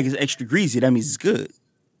 the bag is extra greasy. That means it's good.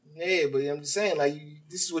 Yeah, but I'm just saying, like,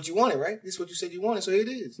 this is what you wanted, right? This is what you said you wanted, so here it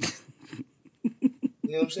is. You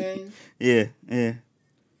know what I'm saying? Yeah.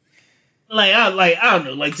 I don't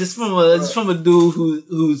know, like just from a dude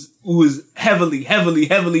who's heavily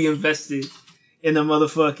invested in the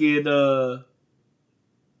motherfucking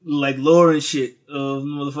like lore and shit of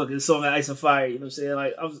motherfucking Song of Ice and Fire. You know what I'm saying?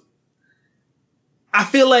 Like I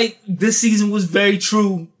feel like this season was very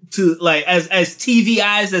true to, like, as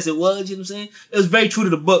TVized as it was, you know what I'm saying? It was very true to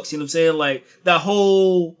the books, you know what I'm saying? Like, that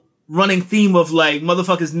whole running theme of, like,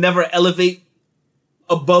 motherfuckers never elevate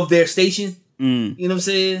above their station. You know what I'm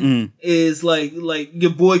saying? Is like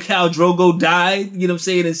your boy Khal Drogo died, you know what I'm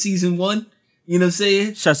saying, in season 1. You know what I'm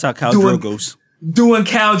saying? Shouts out Khal Drogos. Doing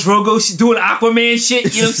Khal Drogo, doing Aquaman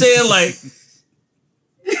shit, you know what I'm saying? Like,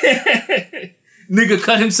 nigga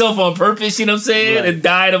cut himself on purpose, you know what I'm saying? Right. And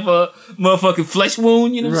died of a motherfucking flesh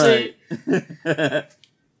wound, you know what I'm saying?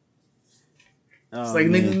 It's like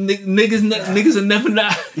niggas are never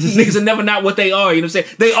not niggas are never not what they are, you know what I'm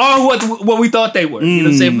saying? They are what we thought they were, you know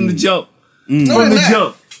what I'm saying, from the jump. No, from the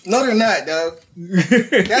jump. No, they're not, dog.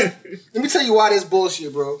 Let me tell you why this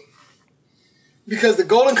bullshit, bro. Because the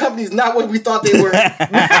Golden Company is not what we thought they were.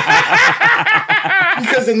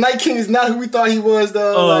 Because the Night King is not who we thought he was,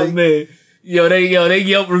 though. Oh, like, man. They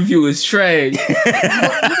Yelp review is trash.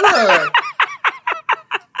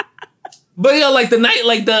 But like the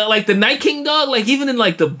Night King, dog, like even in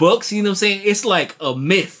like the books, you know what I'm saying? It's like a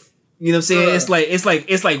myth. You know what I'm saying?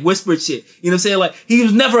 It's like whispered shit. You know what I'm saying? Like he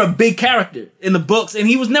was never a big character in the books, and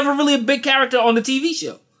he was never really a big character on the TV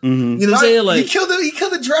show. Mm-hmm. You know what I'm saying? Like he killed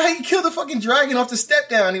the fucking dragon off the step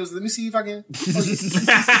down. He was, let me see if I can.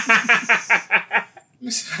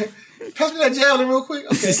 Pass me that javelin real quick.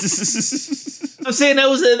 Okay. I'm saying that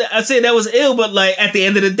was ill, but like at the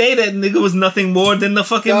end of the day, that nigga was nothing more than the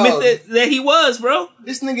fucking myth that he was, bro.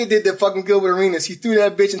 This nigga did the fucking Gilbert Arenas. He threw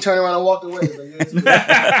that bitch and turned around and walked away. Like,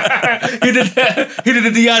 he did the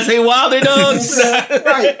Deontay Wilder, dog.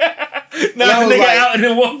 Right. Knocked the nigga out and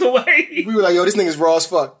then walked away. We were like, yo, this nigga's raw as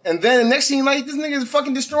fuck. And then the next scene, like, this nigga's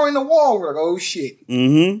fucking destroying the wall. We're like, oh shit.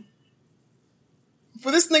 Mm-hmm.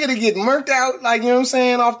 For this nigga to get murked out, like, you know what I'm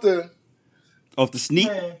saying, off the sneak?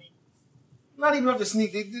 Man, not even off the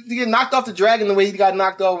sneak. To get knocked off the dragon the way he got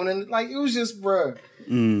knocked off. And then, like, it was just, bruh.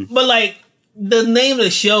 But, like, the name of the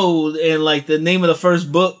show and, like, the name of the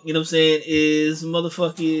first book, you know what I'm saying, is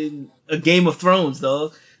motherfucking A Game of Thrones,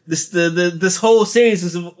 dog. this whole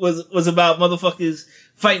series was about motherfuckers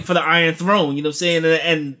fighting for the Iron Throne, you know what I'm saying?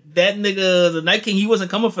 And that nigga, the Night King, he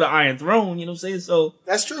wasn't coming for the Iron Throne, you know what I'm saying? So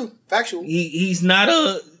that's true. Factual. He's not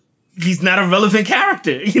a relevant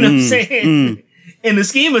character, you know what I'm saying? In the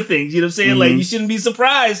scheme of things, you know what I'm saying? Like, you shouldn't be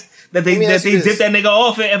surprised that they dipped that nigga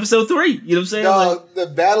off in episode 3. You know what I'm saying? Dog, the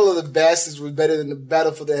Battle of the Bastards was better than the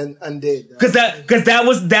Battle for the Undead. Cause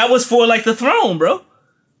that was for like the throne, bro.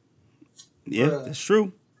 Yeah, that's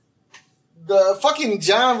true. The fucking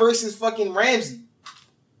John versus fucking Ramsey.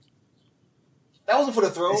 That wasn't for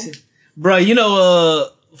the throne. Bro, you know,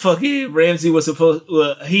 fucking Ramsey was supposed,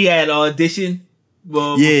 he had audition.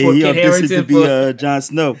 Before he Kit auditioned Harington to be Jon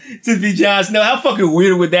Snow. To be Jon Snow. How fucking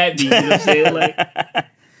weird would that be? You know what I'm saying? Like,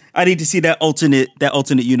 I need to see that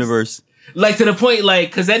alternate universe. Like, to the point,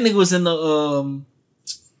 like, cause that nigga was in the,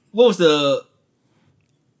 what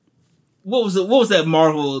was that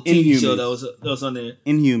Marvel TV Inhumans. show that was on there?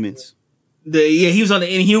 Inhumans. He was on the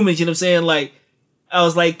Inhumans, you know what I'm saying? Like, I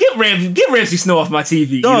was like, get Ramsey Snow off my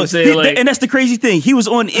TV. You know what I'm saying? Like, and that's the crazy thing. He was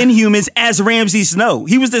on Inhumans as Ramsey Snow.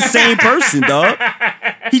 He was the same person, dog.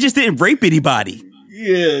 He just didn't rape anybody.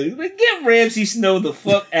 Yeah, like, get Ramsey Snow the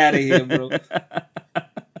fuck out of here, bro. That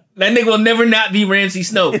nigga will never not be Ramsey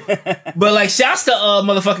Snow. But like, shouts to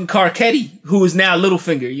motherfucking Carcetti, who is now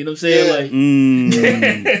Littlefinger. You know what I'm saying? Yeah.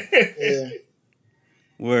 Like, Yeah.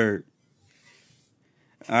 Word.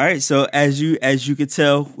 All right, so as you could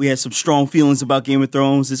tell, we had some strong feelings about Game of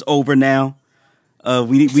Thrones. It's over now.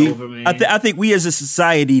 It's over, man. I think we as a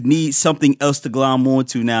society need something else to glom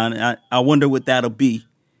onto now, and I wonder what that'll be.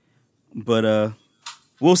 But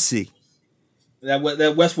we'll see. That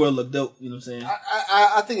Westworld looked dope. You know what I'm saying?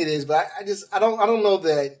 I think it is, but I don't know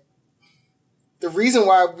that the reason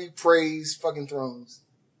why we praise fucking Thrones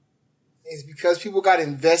is because people got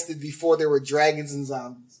invested before there were dragons and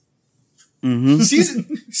zombies. Mm-hmm.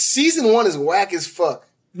 Season 1 is whack as fuck.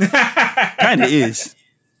 Kinda is.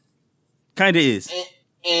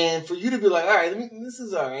 And for you to be like, all right, this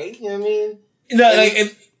is all right. You know what I mean?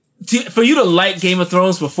 For you to like Game of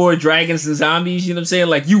Thrones before dragons and zombies, you know what I'm saying?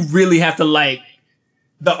 Like, you really have to like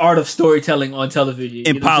the art of storytelling on television.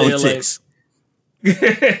 In politics.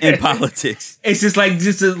 In politics. It's just like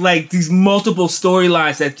these multiple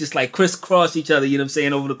storylines that just like crisscross each other, you know what I'm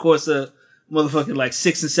saying, over the course of motherfucking like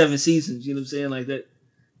 6 and 7 seasons, you know what I'm saying? Like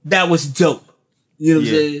that was dope. You know what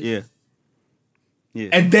I'm saying? Yeah.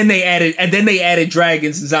 And then they added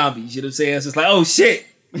dragons and zombies, you know what I'm saying? It's just like, oh shit,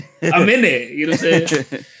 I'm in there, you know what I'm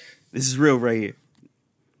saying? This is real right here.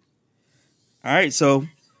 All right, so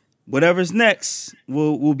whatever's next,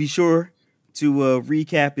 we'll be sure to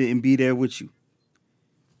recap it and be there with you.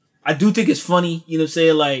 I do think it's funny, you know what I'm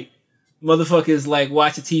saying? Like, motherfuckers like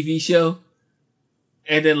watch a TV show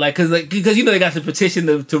and then like, cause you know they got the petition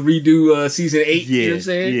to redo season 8, you know what I'm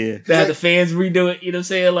saying? Yeah. To have the fans redo it, you know what I'm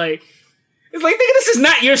saying? Like, it's like, nigga, this is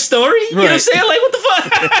not your story. You know what I'm saying? Like, what the fuck?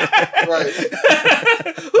 Right. Who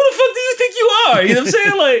the fuck do you think you are? You know what I'm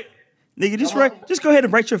saying? Like, nigga, just go ahead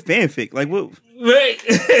and write your fanfic. Like, what? Right.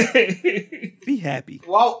 Be happy.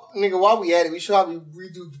 While we at it, we should probably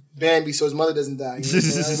redo Bambi so his mother doesn't die. You know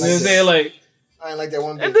what I'm saying? Like, I ain't like that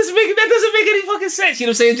one bit. That doesn't make any fucking sense. You know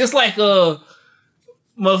what I'm saying? Just like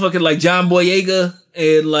motherfucking like John Boyega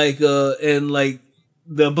and like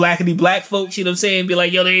the blackity black folks, you know what I'm saying? Be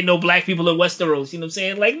like, yo, there ain't no black people in Westeros, you know what I'm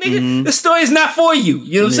saying? Like, nigga, the story is not for you.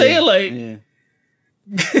 You know what I'm saying? Like,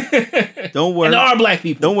 don't worry. And there are black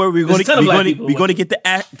people. Don't worry. We're going to get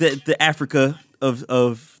the Africa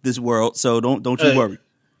of this world. So don't you worry.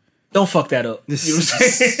 Don't fuck that up. You know what I'm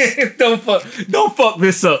saying? Don't fuck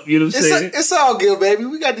this up. You know what I'm saying? It's all good, baby.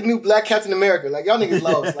 We got the new Black Captain America. Like, y'all niggas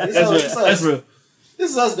lost. Like, That's real.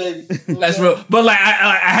 This is us, baby. That's real. But like,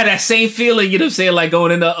 I had that same feeling, you know what I'm saying? Like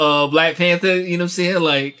going into Black Panther, you know what I'm saying?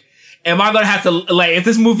 Like, am I gonna have to, like, if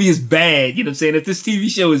this movie is bad, you know what I'm saying? If this TV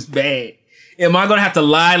show is bad, am I gonna have to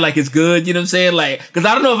lie like it's good? You know what I'm saying? Like, cause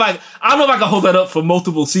I don't know if I can hold that up for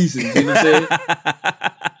multiple seasons. You know what I'm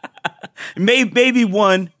saying? Maybe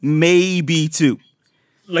 1, maybe 2.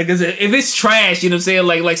 Like, if it's trash, you know what I'm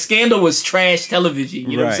saying? Like Scandal was trash television.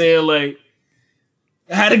 You know what I'm saying? Like,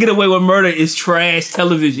 How to Get Away with Murder is trash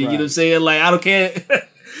television. You know what I'm saying? Like, I don't care.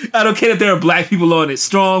 I don't care if there are black people on it.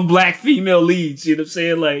 Strong black female leads. You know what I'm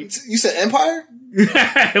saying? Like, you said Empire?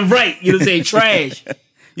 Right. You know what I'm saying? Trash.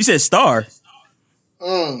 You said Star. You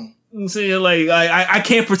know what I'm saying? Like, I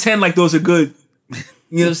can't pretend like those are good. You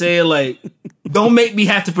know what I'm saying? Like, don't make me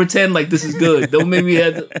have to pretend like this is good. Don't make me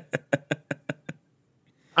have to.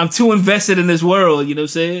 I'm too invested in this world. You know what I'm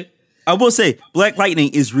saying? I will say, Black Lightning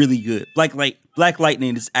is really good. Black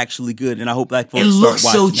Lightning is actually good, and I hope black folks it start looks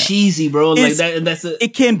watching so that. cheesy, bro. Like that, and that's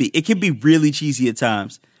it can be really cheesy at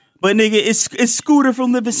times. But nigga, it's Scooter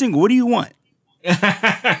from Living Single. What do you want?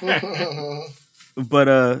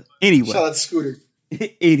 But anyway. Shout out to Scooter.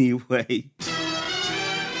 Anyway.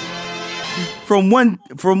 From one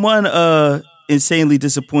insanely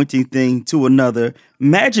disappointing thing to another,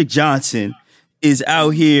 Magic Johnson is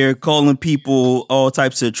out here calling people all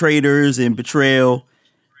types of traitors and betrayal.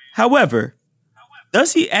 However,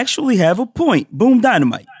 does he actually have a point? Boom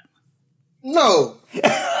Dynamite. No. He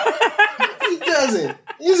doesn't.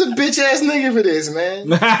 He's a bitch ass nigga for this, man.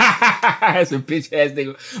 That's a bitch ass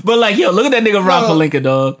nigga. But like, yo, look at that nigga Rob Pelinka,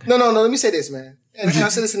 dog. No. Let me say this, man. And I'll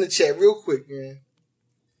say this in the chat real quick, man.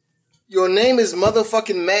 Your name is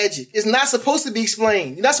motherfucking Magic. It's not supposed to be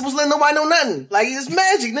explained. You're not supposed to let nobody know nothing. Like, it's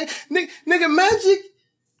Magic. Nigga, Magic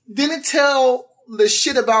didn't tell the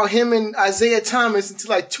shit about him and Isaiah Thomas until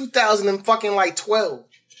like 2012.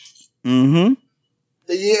 Mm-hmm.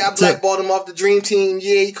 The year I blackballed him off the Dream Team.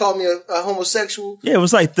 Yeah, he called me a homosexual. Yeah, it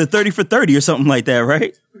was like the 30 for 30 or something like that,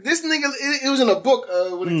 right? This nigga, it was in a book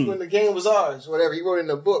when the game was ours, whatever. He wrote it in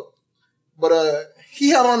a book. But he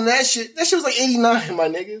held on to that shit. That shit was like 89, my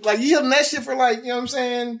nigga. Like, he held on that shit for like, you know what I'm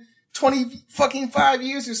saying, 5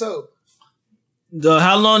 years or so.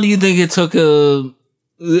 How long do you think it took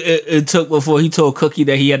it took before he told Cookie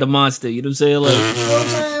that he had the monster? You know what I'm saying? Like, you know what I'm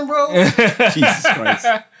saying, bro? Jesus Christ.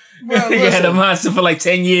 Bro, he had the monster for like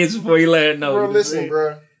 10 years before he let her know. Bro, listen,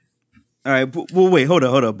 bro. All right, well, wait, hold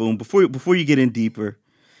up, Boom. Before you get in deeper,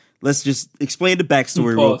 let's just explain the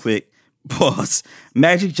backstory real quick. Pause.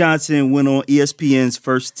 Magic Johnson went on ESPN's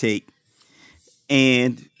First Take,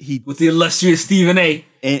 and with the illustrious Stephen A.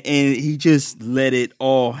 And he just let it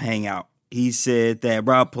all hang out. He said that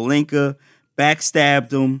Rob Pelinka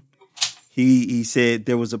backstabbed him. He said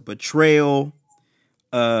there was a betrayal.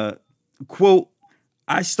 Quote,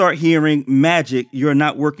 I start hearing, Magic, you're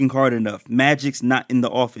not working hard enough. Magic's not in the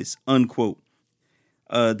office, unquote.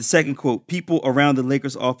 The second quote, people around the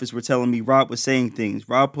Lakers office were telling me Rob was saying things,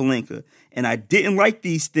 Rob Pelinka, and I didn't like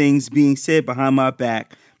these things being said behind my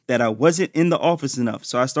back, that I wasn't in the office enough.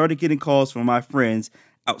 So I started getting calls from my friends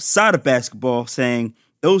outside of basketball saying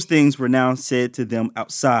those things were now said to them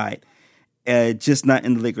outside, just not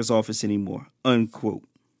in the Lakers office anymore, unquote.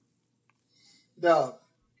 Dog,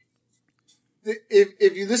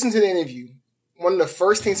 if you listen to the interview, one of the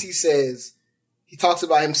first things he says, he talks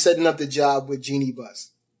about him setting up the job with Jeannie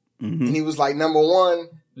Buss. Mm-hmm. And he was like, number one.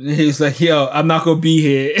 He was like, yo, I'm not going to be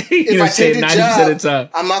here. If I take the job, of the time.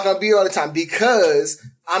 I'm not going to be here all the time because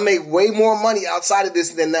I make way more money outside of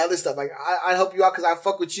this than the other stuff. Like, I help you out because I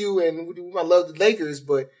fuck with you and I love the Lakers,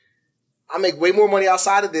 but I make way more money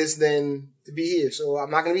outside of this than to be here. So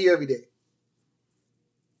I'm not going to be here every day.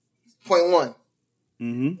 Point one.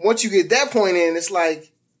 Mm-hmm. Once you get that point in, it's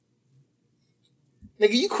like,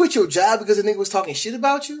 nigga, you quit your job because the nigga was talking shit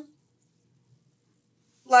about you?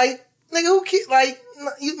 Like, nigga, who cares? Like,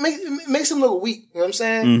 it makes him look weak. You know what I'm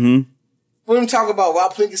saying? Mm-hmm. For him to talk about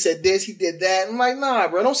Rob Pelinka said this, he did that. I'm like, nah,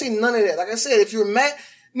 bro, don't say none of that. Like I said, if you're mad,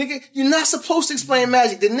 nigga, you're not supposed to explain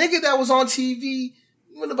Magic. The nigga that was on TV,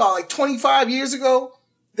 about like 25 years ago,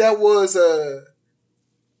 that was,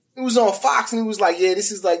 it was on Fox, and he was like, yeah,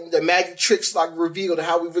 this is like the magic tricks, like, revealed and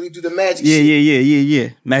how we really do the magic shit. Yeah.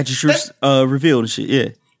 Magic tricks revealed and shit, yeah.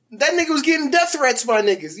 That nigga was getting death threats by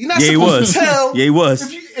niggas. You're not supposed to tell. Yeah, he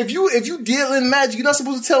was. If you deal in magic, you're not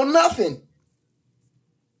supposed to tell nothing.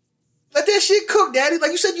 Let that shit cook, daddy.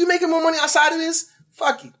 Like you said, you making more money outside of this?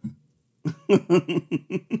 Fuck it.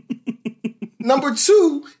 Number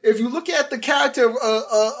two, if you look at the character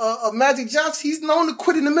of Magic Johnson, he's known to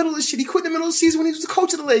quit in the middle of the shit. He quit in the middle of the season when he was the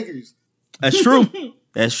coach of the Lakers. That's true.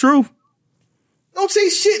 That's true. Don't say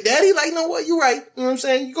shit, daddy. Like, you know what? You're right. You know what I'm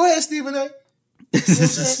saying? Go ahead, Stephen A. You know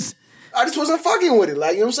I just wasn't fucking with it.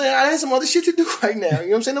 Like, you know what I'm saying? I had some other shit to do right now. You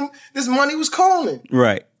know what I'm saying? This money was calling.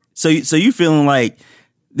 Right. So you feeling like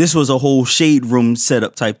this was a whole shade room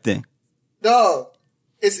setup type thing? Dog.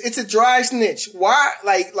 It's a dry snitch. Why?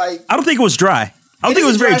 Like. I don't think it was dry. I don't think it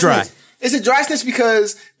was very dry. Snitch. It's a dry snitch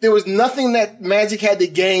because there was nothing that Magic had to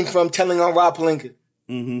gain from telling on Rob Pelinka.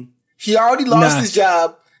 Mm-hmm. He already lost his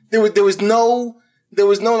job. There was no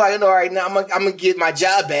like, all right, now I'm gonna get my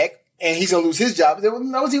job back, and he's gonna lose his job. That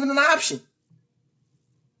was even an option.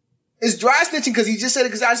 It's dry snitching because he just said it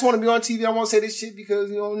because I just want to be on TV. I want to say this shit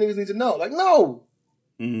because niggas need to know. Like, no.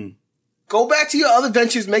 Mm-hmm. Go back to your other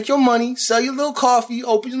ventures, make your money, sell your little coffee,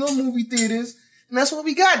 open your little movie theaters, and that's what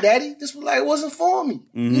we got, daddy. This was like, it wasn't for me.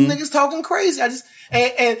 Mm-hmm. These niggas talking crazy.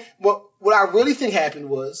 And what I really think happened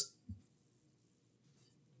was,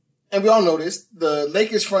 and we all know this, the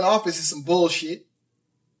Lakers front office is some bullshit.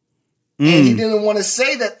 And he didn't want to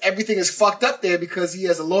say that everything is fucked up there because he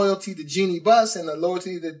has a loyalty to Jeannie Buss and a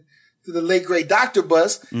loyalty to the late great Dr.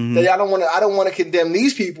 Buss. That I don't want to condemn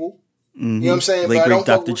these people. You know what I'm saying? Late great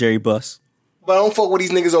Dr. Jerry Buss. But I don't fuck with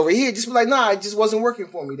these niggas over here. Just be like, nah, it just wasn't working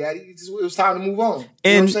for me, Daddy. It was time to move on. You know what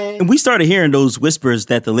I'm saying? And we started hearing those whispers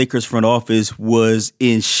that the Lakers front office was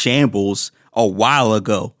in shambles a while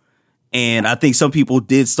ago. And I think some people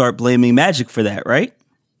did start blaming Magic for that, right?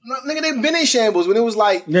 No, nigga, they've been in shambles when it was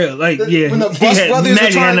like... when the Buss brothers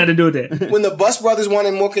Magic had nothing to do with that. When the Buss brothers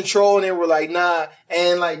wanted more control and they were like, nah.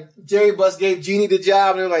 And like Jerry Buss gave Jeannie the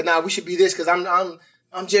job and they were like, nah, we should be this because I'm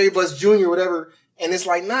Jerry Buss Jr. or whatever. And it's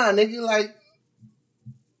like, nah, nigga, like...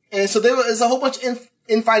 And so there's a whole bunch of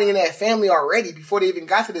infighting in that family already before they even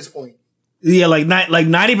got to this point. Yeah, like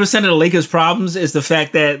 90% of the Lakers' problems is the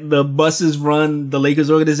fact that the Busses run the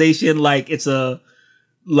Lakers organization like it's a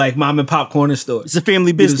mom and pop corner store. It's a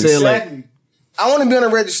family business. You know what I'm saying? Exactly. I want to be on a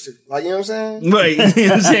register. Like, you know what I'm saying? Right. You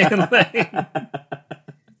know what I'm saying? Like,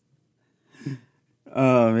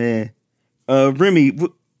 oh man, Remy,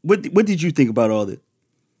 what did you think about all this?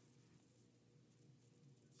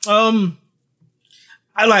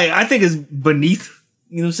 I think it's beneath,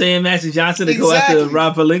 you know what I'm saying, Magic Johnson to go after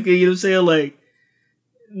Rob Pelinka, you know what I'm saying? Like,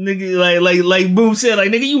 nigga, like Boom said,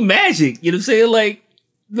 like, nigga, you Magic, you know what I'm saying? Like,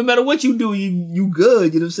 no matter what you do, you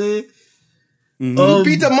good, you know what I'm saying? You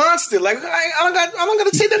beat the monster. Like, I'm not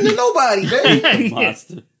gonna say that to nobody, baby.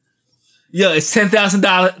 Monster. Yo, it's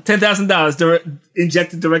 $10,000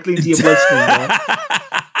 injected directly into your bloodstream, bro.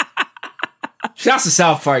 Shouts to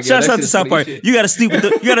South Park. Shouts out to South Park. You gotta sleep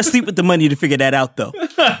with the money to figure that out, though. You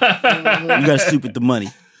gotta sleep with the money.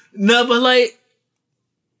 No, but like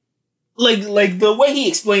the way he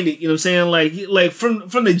explained it, you know what I'm saying? Like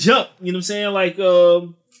from the jump, you know what I'm saying?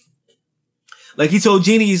 Like he told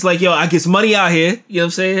Jeannie, he's like, yo, I get some money out here, you know what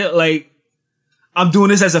I'm saying? Like, I'm doing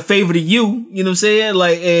this as a favor to you, you know what I'm saying?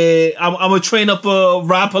 Like, I'm gonna train up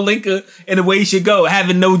Rob Pelinka in the way he should go,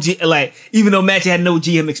 having no even though Magic had no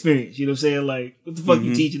GM experience, you know what I'm saying? Like, what the fuck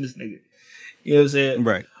you teaching this nigga? You know what I'm saying?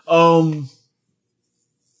 Right.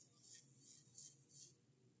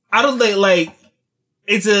 I don't think like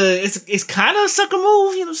it's kind of a sucker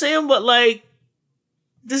move, you know what I'm saying? But like,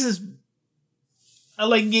 this is. I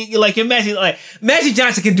like imagine like Magic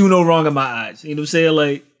Johnson can do no wrong in my eyes, you know what I'm saying?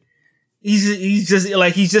 Like. He's just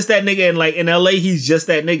that nigga, and like in LA, he's just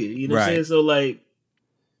that nigga. You know what I'm saying? So like,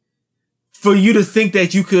 for you to think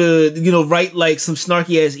that you could, you know, write like some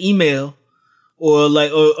snarky ass email, or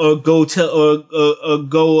like, or go tell, or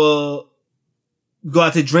go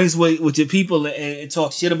out to drinks with your people and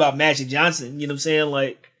talk shit about Magic Johnson. You know what I'm saying?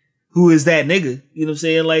 Like, who is that nigga? You know what I'm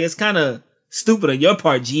saying? Like, it's kind of stupid on your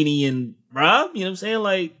part, Jeannie and Rob. You know what I'm saying?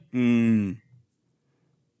 Like,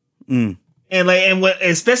 And like,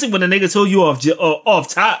 especially when the nigga told you off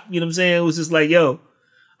top, you know what I'm saying? It was just like, yo,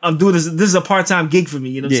 I'm doing this. This is a part-time gig for me.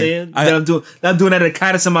 You know what I'm saying? I'm doing that at the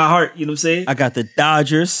kindness of my heart. You know what I'm saying? I got the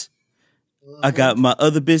Dodgers. I got my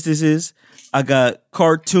other businesses. I got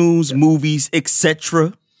cartoons, movies,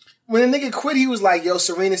 etc. When the nigga quit, he was like, yo,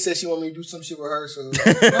 Serena said she want me to do some shit with her. So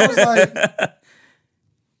I was like,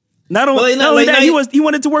 not only that, he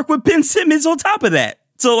wanted to work with Ben Simmons on top of that.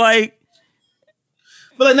 So like.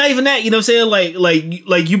 But like, not even that, you know what I'm saying?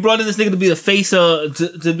 Like you brought in this nigga to be the face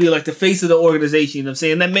to be like the face of the organization, you know what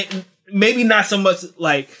I'm saying? That maybe not so much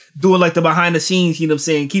like doing like the behind the scenes, you know what I'm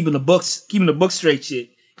saying? Keeping the books straight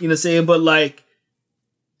shit, you know what I'm saying? But like,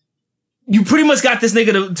 you pretty much got this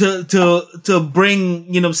nigga to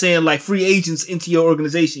bring, you know what I'm saying, like free agents into your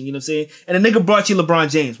organization, you know what I'm saying? And the nigga brought you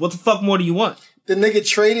LeBron James. What the fuck more do you want? The nigga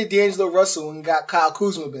traded D'Angelo Russell and got Kyle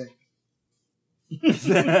Kuzma back.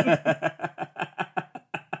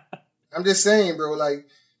 I'm just saying, bro. Like,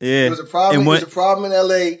 yeah, there was a problem. There was a problem in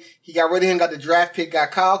LA. He got rid of him, got the draft pick,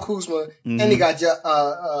 got Kyle Kuzma, and he got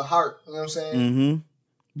Hart. You know what I'm saying?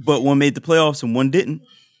 But one made the playoffs and one didn't.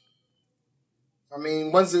 I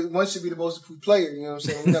mean, one should be the most improved player. You know what I'm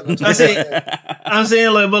saying? We're not gonna talk about that. I'm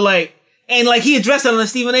saying, like, but like, and like he addressed that on the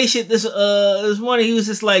Stephen A. shit this morning. He was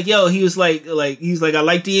just like, yo, he was like, I like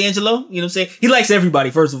D'Angelo. You know what I'm saying? He likes everybody,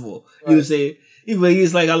 first of all. You know what I'm saying?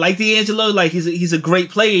 He's like, I like D'Angelo. Like, he's a great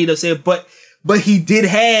player. You know what I'm saying? But he did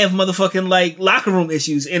have motherfucking like locker room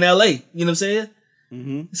issues in LA. You know what I'm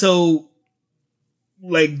saying? So,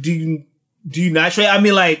 like, do you not trade? I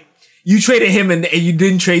mean, like, you traded him and you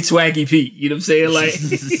didn't trade Swaggy P. You know what I'm saying? Like,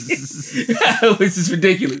 which is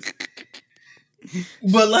ridiculous.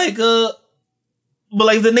 But the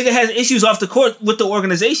nigga has issues off the court with the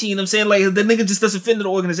organization. You know what I'm saying? Like, the nigga just doesn't fit into the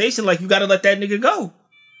organization. Like, you gotta let that nigga go.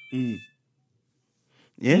 Yeah.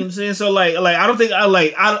 You know what I'm saying? So like I don't think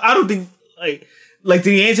like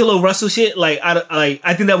the D'Angelo Russell shit,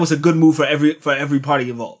 I think that was a good move for every party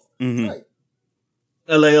involved. Right.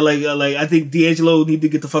 Like I think D'Angelo need to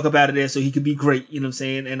get the fuck up out of there so he could be great. You know what I'm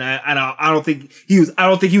saying? And I don't think he was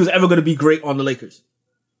ever going to be great on the Lakers.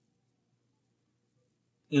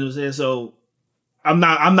 You know what I'm saying? So I'm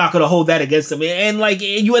not going to hold that against him. And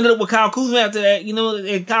you ended up with Kyle Kuzma after that. You know,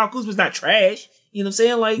 and Kyle Kuzma's not trash. You know what I'm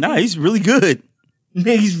saying? Like, nah, he's really good.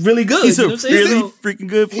 He's really good. He's you a know what I'm saying? really freaking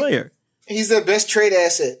good player. He's the best trade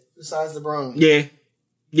asset besides LeBron.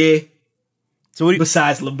 Yeah. So what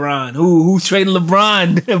besides LeBron, who's trading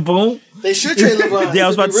LeBron? Boom. They should trade LeBron. Yeah, I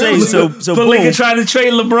was about to say. So Pelinka trying to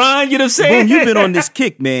trade LeBron. You know what I'm saying? Boom, you've been on this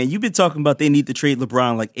kick, man. You've been talking about they need to trade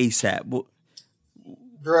LeBron like ASAP.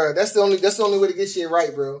 Bro, that's the only way to get shit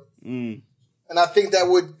right, bro. And I think that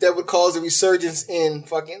would cause a resurgence in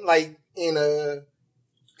fucking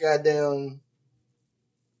goddamn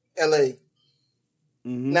LA.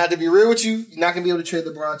 Now, to be real with you, you're not gonna be able to trade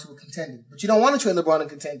LeBron to a contender, but you don't want to trade LeBron to a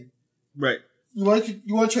contender, right? You want to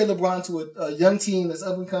trade LeBron to a young team that's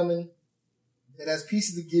up and coming, that has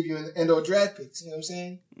pieces to give you and/or draft picks. You know what I'm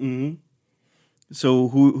saying? Mm-hmm. So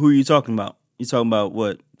who are you talking about? You talking about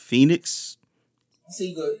what? Phoenix? So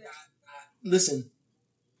you go. Listen.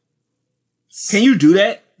 Can you do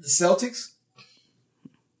that? The Celtics.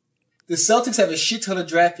 The Celtics have a shit ton of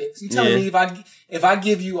draft picks. You telling me if I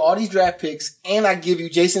give you all these draft picks and I give you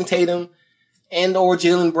Jason Tatum and or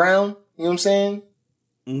Jaylen Brown, you know what I'm saying?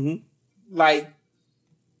 Mm-hmm. Like,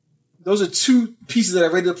 those are two pieces that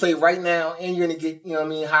are ready to play right now, and you're gonna get, you know what I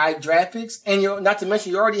mean, high draft picks, and you're not to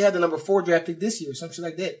mention you already had the number 4 draft pick this year, something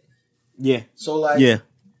like that. Yeah. So like,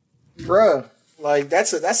 bruh, like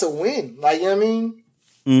that's a win. Like, you know what I mean?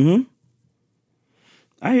 Mm-hmm.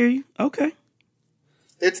 I hear you. Okay.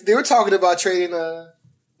 They were talking about trading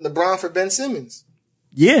LeBron for Ben Simmons.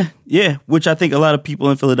 Yeah. Which I think a lot of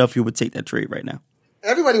people in Philadelphia would take that trade right now.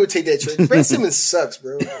 Everybody would take that trade. Ben Simmons sucks,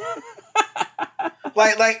 bro.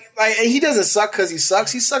 like he doesn't suck because he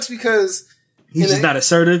sucks. He sucks because he's just not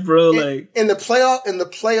assertive, bro. In the playoff,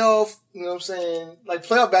 you know what I'm saying? Like,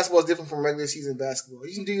 playoff basketball is different from regular season basketball.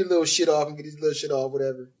 You can do your little shit off and get your little shit off,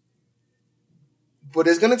 whatever. But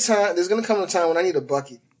there's gonna come a time when I need a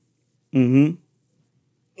bucket. Mm-hmm.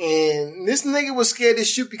 And this nigga was scared to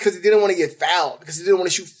shoot because he didn't want to get fouled, because he didn't want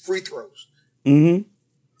to shoot free throws. Mm-hmm.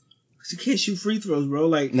 He can't shoot free throws, bro.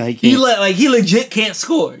 Like, no, he can't. He legit can't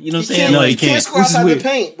score. You know what I'm saying? No, he can't score outside the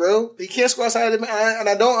paint, bro. He can't score outside the paint. And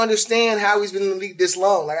I don't understand how he's been in the league this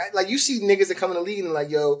long. Like you see niggas that come in the league and like,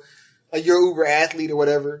 yo, like, you're an Uber athlete or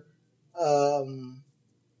whatever. I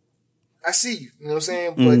see you. You know what I'm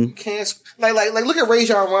saying? But you can't like look at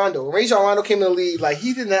Rajon Rondo. When Rajon Rondo came in the league, like,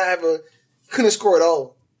 he did not couldn't score at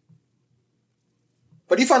all.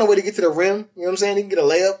 But he found a way to get to the rim. You know what I'm saying? He can get a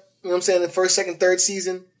layup. You know what I'm saying? The first, second, third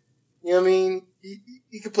season. You know what I mean?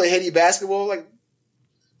 He could play heady basketball. Like,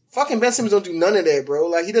 fucking Ben Simmons don't do none of that, bro.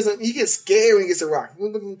 Like, he gets scared when he gets a rock.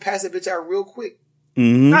 He can pass that bitch out real quick.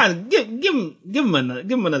 Mm-hmm. Nah, give him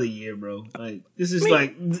another year, bro. Like, this is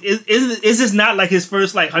is this not like his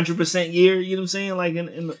first 100% year? You know what I'm saying? Like in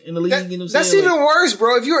the league, you know what I'm saying? That's even worse,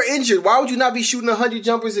 bro. If you're injured, why would you not be shooting 100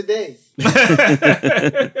 jumpers a day?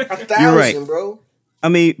 1,000, you're right, bro. I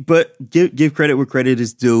mean, but give credit where credit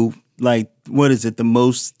is due. Like, what is it? The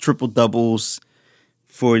most triple doubles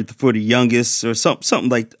for the youngest, or something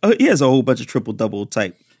like. He has a whole bunch of triple double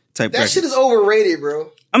type. That records. Shit is overrated,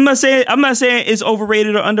 bro. I'm not saying it's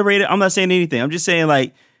overrated or underrated. I'm not saying anything. I'm just saying,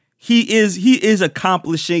 like, he is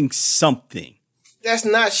accomplishing something. That's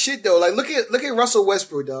not shit though. Like, look at Russell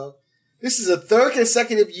Westbrook, dog. This is a third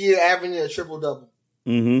consecutive year averaging a triple double.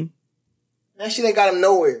 Mm-hmm. That shit ain't got him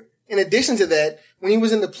nowhere. In addition to that, when he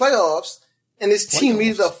was in the playoffs and his team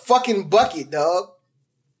needed a fucking bucket, dog,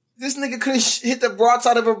 this nigga couldn't hit the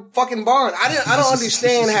broadside of a fucking barn. I don't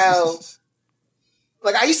understand how.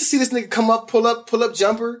 Like, I used to see this nigga come up, pull up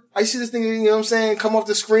jumper. I used to see this nigga, you know what I'm saying, come off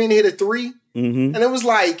the screen and hit a 3. Mm-hmm. And it was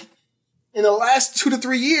like, in the last 2 to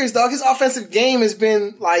 3 years, dog, his offensive game has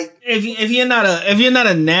been like. If you're not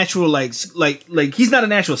a natural like he's not a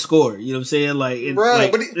natural scorer, you know what I'm saying? Like,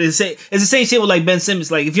 it's the same shit with like Ben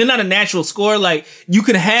Simmons. Like, if you're not a natural scorer, like, you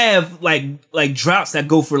can have like droughts that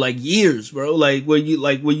go for like years, bro. Like, where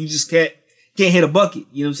you just can't hit a bucket.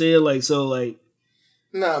 You know what I'm saying? Like, so like.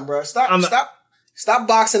 Nah, bro, Stop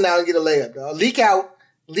boxing out and get a layup, dog. Leak out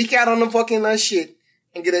on the fucking shit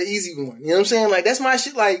and get an easy one. You know what I'm saying? Like, that's my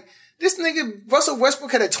shit. Like, this nigga, Russell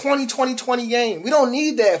Westbrook, had a 20-20-20 game. We don't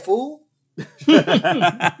need that, fool.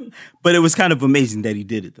 But it was kind of amazing that he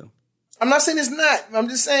did it, though. I'm not saying it's not. I'm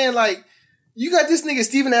just saying, like, you got this nigga,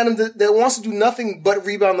 Steven Adams, that wants to do nothing but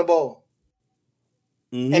rebound the ball.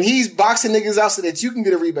 Mm-hmm. And he's boxing niggas out so that you can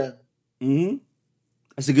get a rebound. Mm-hmm.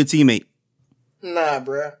 That's a good teammate. Nah,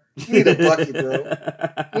 bruh. We need a bucket, bro.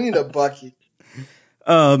 We need a bucket.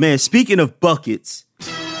 Man, speaking of buckets,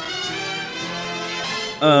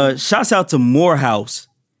 shouts out to Morehouse.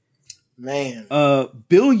 Man.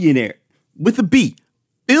 Billionaire with a B.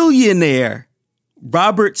 Billionaire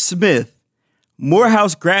Robert Smith,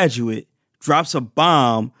 Morehouse graduate, drops a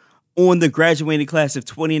bomb on the graduating class of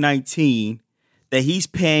 2019 that he's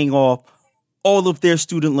paying off all of their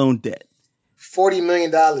student loan debt. $40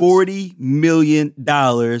 million. $40 million.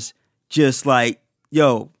 Just like,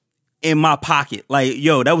 yo, in my pocket. Like,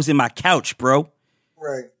 yo, that was in my couch, bro.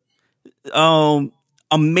 Right.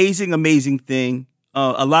 Amazing thing.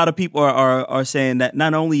 A lot of people are saying that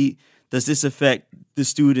not only does this affect the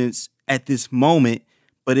students at this moment,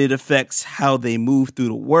 but it affects how they move through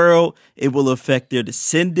the world. It will affect their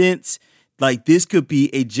descendants. Like, this could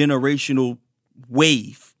be a generational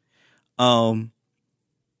wave. And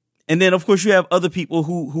then, of course, you have other people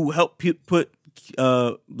who help put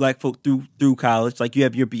black folk through college. Like, you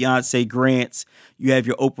have your Beyonce grants, you have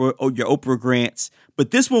your Oprah grants,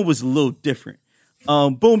 but this one was a little different.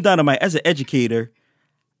 Boom Dynamite, as an educator,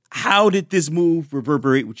 how did this move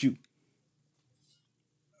reverberate with you?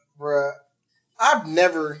 Bruh, I've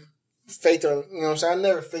never faked on, you know what I'm saying? I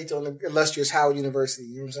never faked on the illustrious Howard University,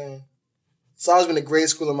 you know what I'm saying? It's always been the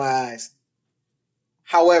greatest school in my eyes.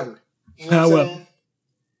 However, you know what I'm saying?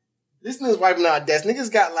 This nigga's wiping out debts.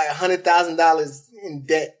 Niggas got like $100,000 in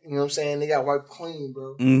debt, you know what I'm saying? They got wiped clean,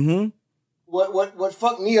 bro. Mm-hmm. What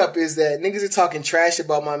fucked me up is that niggas are talking trash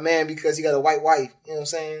about my man because he got a white wife, you know what I'm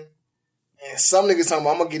saying? And some niggas talking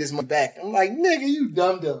about, I'm gonna get his money back. I'm like, nigga, you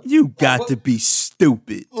dumb. You got to be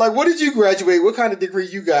stupid. Like, what did you graduate? What kind of degree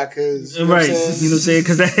you got? Cause, you know right, what I'm you know what I'm saying?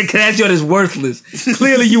 Because that joint is worthless.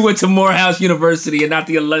 Clearly, you went to Morehouse University and not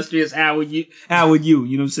the illustrious Howard U. You know what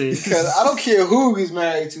I'm saying? Because I don't care who he's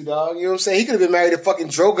married to, dog. You know what I'm saying? He could have been married to fucking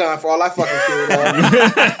Drogon for all I fucking care, dog.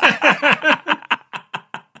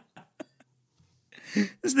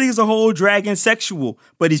 This nigga's a whole dragon sexual,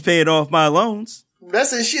 but he's paying off my loans.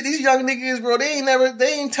 That's the shit. These young niggas, bro, they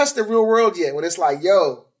ain't touched the real world yet. When it's like,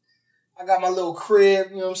 yo, I got my little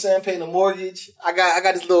crib, you know what I'm saying, paying the mortgage. I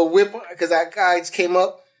got this little whip because that guy just came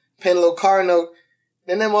up, paying a little car note.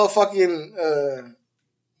 Then that motherfucking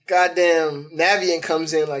goddamn Navient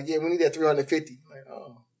comes in like, yeah, we need that 350. Like,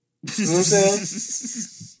 oh, you know what I'm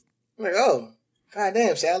saying? I'm like, oh. God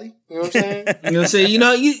damn, Sally. You know what I'm saying? You know what I'm saying? You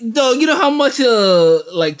know how much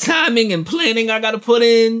like timing and planning I gotta put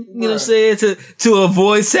in, you know what I'm saying, to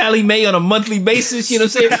avoid Sally Mae on a monthly basis, you know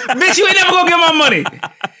what I'm saying? Bitch, you ain't never gonna get my money.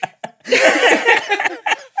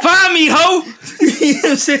 Find me, hoe. You know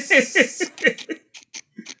what I'm saying?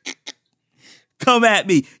 Come at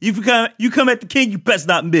me. You come at the king, you best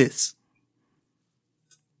not miss.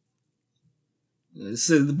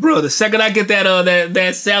 So, bro, the second I get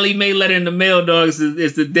that Sally Mae letter in the mail, dog, is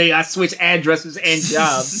the day I switch addresses and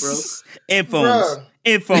jobs, bro. And phones. Bruh.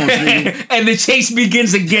 And phones, nigga. And the chase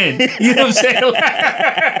begins again. You know what I'm saying?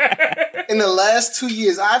 In the last 2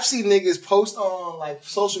 years, I've seen niggas post on like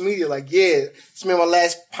social media, like, yeah, it's been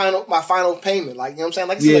my final payment. Like, you know what I'm saying?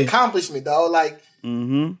 Like, it's an accomplishment, dog. Like,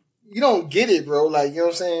 you don't get it, bro. Like, you know what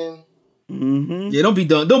I'm saying? Mm-hmm. Yeah, don't be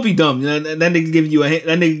dumb. Don't be dumb. That nigga giving you a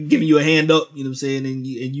hand up. You know what I'm saying? And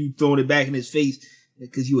you throwing it back in his face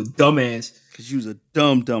because you a dumbass. Because you was a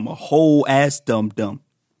dumb, a whole ass dumb.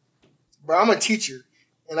 Bro, I'm a teacher,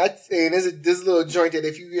 and there's this little joint that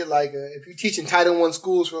if you get like if you teach in Title I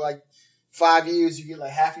schools for like 5 years, you get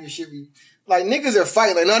like half of your shit. Like niggas are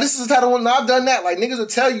fighting. Like, no, this is Title I. No, I've done that. Like niggas will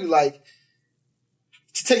tell you like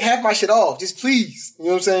to take half my shit off, just please. You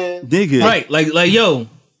know what I'm saying? Nigga, right? Like yo.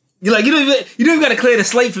 You don't even gotta clear the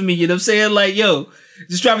slate for me, you know what I'm saying? Like, yo,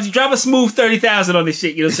 just drop a smooth 30,000 on this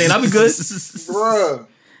shit, you know what I'm saying? I'll be good. Bruh.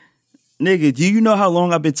 Nigga, do you know how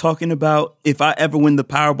long I've been talking about if I ever win the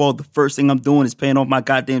Powerball, the first thing I'm doing is paying off my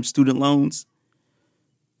goddamn student loans?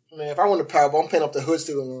 Man, if I win the Powerball, I'm paying off the hood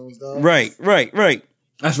student loans, dog. Right.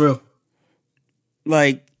 That's real.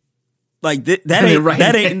 That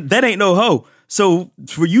ain't no hoe. So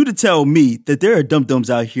for you to tell me that there are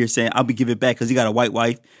dum-dums out here saying I'll be giving back because he got a white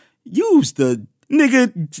wife, use the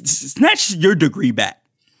nigga, snatch your degree back.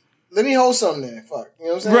 Let me hold something there. Fuck. You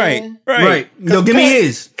know what I'm saying? Right. No, give me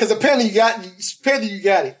his. Because apparently you got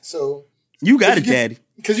it. So you got it, daddy.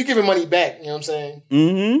 Because you're giving money back. You know what I'm saying?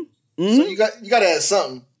 Mm-hmm. So you got to add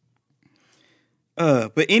something.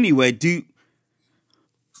 But anyway, do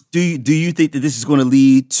you think that this is going to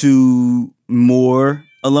lead to more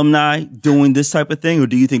alumni doing this type of thing, or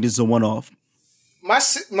do you think this is a one-off? My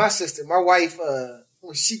sister, my wife,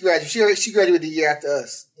 she graduated the year after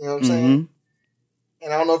us. You know what I'm saying?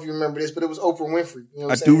 And I don't know if you remember this, but it was Oprah Winfrey. You know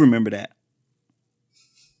what I'm saying? I do remember that.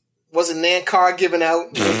 Wasn't Nan Carr giving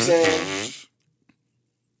out? You know what I'm saying?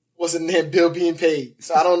 was a name bill being paid.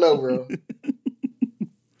 So I don't know, bro.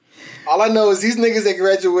 All I know is these niggas that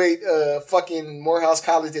graduate fucking Morehouse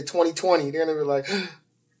College at 2020, they're gonna be like,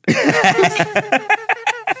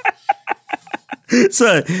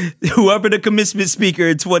 so whoever the commencement speaker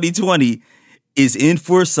in 2020 is in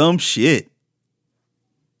for some shit.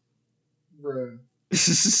 Bro.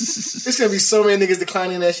 There's gonna be so many niggas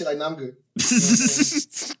declining that shit. Like, nah, I'm good.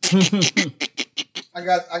 I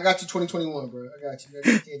got you 2021, bro. I got you. You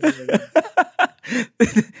can't do that.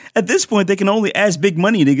 At this point, they can only ask big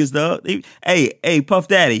money niggas, though. Hey, Puff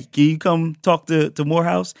Daddy, can you come talk to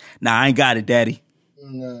Morehouse? Nah, I ain't got it, Daddy.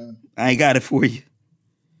 Nah. I ain't got it for you.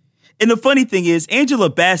 And the funny thing is, Angela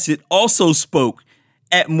Bassett also spoke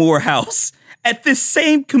at Morehouse at this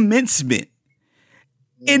same commencement.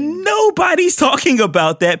 And nobody's talking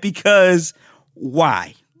about that because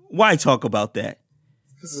why? Why talk about that?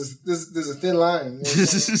 Because there's a thin line.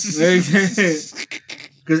 Because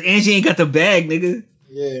Angie ain't got the bag, nigga.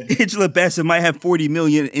 Yeah. Angela Bassett might have 40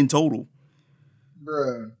 million in total.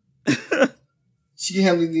 Bruh. She can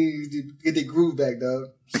help me get the groove back, dog.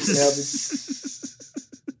 She can help me.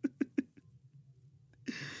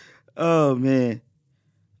 Oh, man.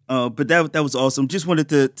 But that was awesome. Just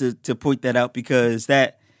wanted to point that out because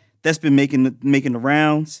that's been making the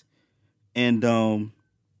rounds, and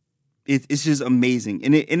it's just amazing.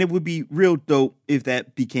 And it would be real dope if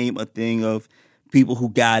that became a thing of people who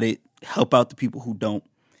got it help out the people who don't.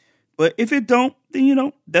 But if it don't,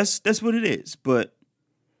 then that's what it is. But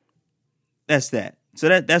that's that. So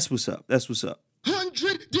that's what's up. That's what's up.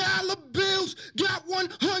 $100 bills, got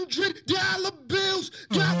 $100 bills,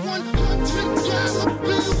 got $100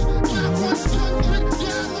 bills, got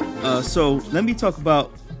 $100. So let me talk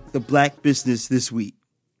about the black business this week,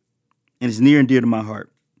 and it's near and dear to my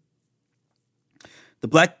heart. The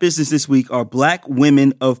black business this week are Black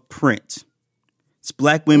Women of Print. It's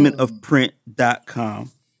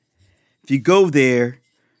blackwomenofprint.com. If you go there,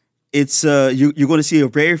 it's you're going to see a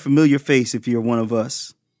very familiar face if you're one of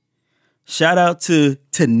us. Shout out to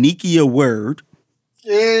Tanikia Word.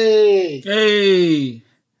 Hey.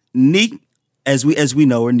 Neek, as we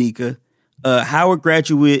know her, Nika, Howard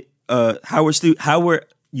graduate, Howard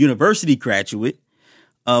University graduate,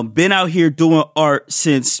 been out here doing art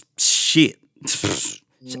since shit.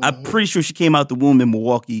 I'm pretty sure she came out the womb in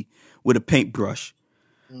Milwaukee with a paintbrush.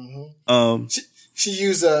 She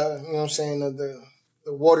used you know what I'm saying,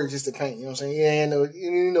 the water just to paint, you know what I'm saying? Yeah, no, you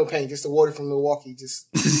need no paint, just the water from Milwaukee. Just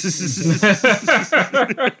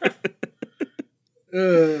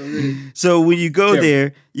So when you go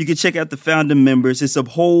there, you can check out the founding members. It's a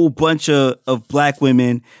whole bunch of black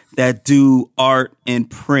women that do art and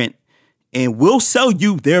print, and we'll sell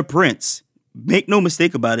you their prints. Make no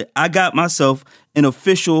mistake about it. I got myself an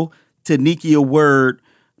official Tanikia Word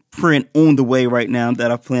print on the way right now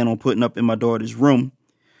that I plan on putting up in my daughter's room.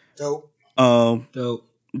 dope. Dope.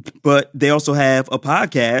 But they also have a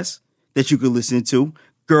podcast that you can listen to,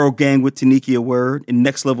 Girl Gang with Tanikia Word and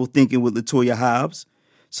Next Level Thinking with LaToya Hobbs.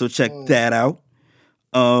 So check that out.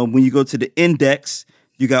 When you go to the index,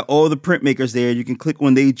 you got all the printmakers there. You can click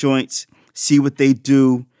on their joints, see what they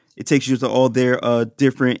do. It takes you to all their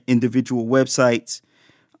different individual websites.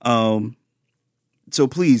 So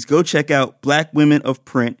please go check out Black Women of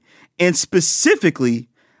Print. And specifically,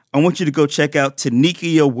 I want you to go check out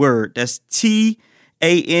Tanikia Word. That's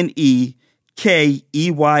TANEKEYA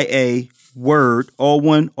Word, all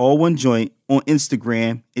one joint, on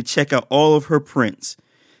Instagram, and check out all of her prints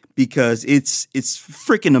because it's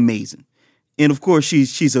freaking amazing. And of course,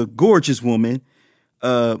 she's a gorgeous woman,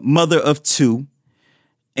 mother of two,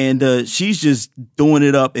 and she's just doing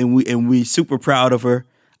it up, and we super proud of her.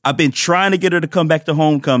 I've been trying to get her to come back to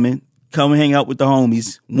homecoming, come and hang out with the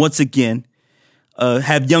homies once again.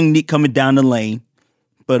 Have young Neek coming down the lane,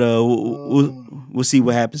 but we'll see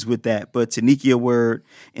what happens with that. But Tanikia Word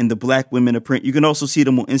and the Black Women of Print, you can also see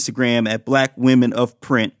them on Instagram at Black Women of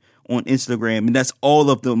Print on Instagram, and that's all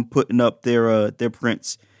of them putting up their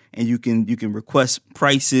prints. And you can request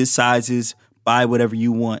prices, sizes, buy whatever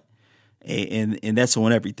you want, and that's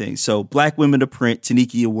on everything. So Black Women of Print,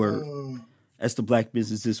 Tanikia Word. That's the black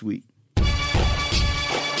business this week.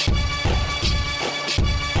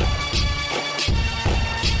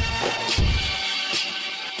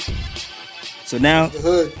 So now, The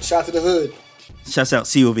hood. Shout to the hood. shouts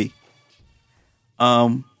out COV.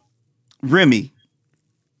 Remy.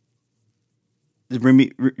 Is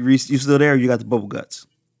Remy, you still there? Or you got the bubble guts?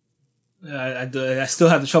 I still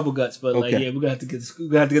have the trouble guts, but Okay. we're gonna have to get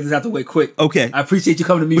this out the way quick. Okay. I appreciate you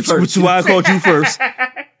coming to me Which first. is why I called you first.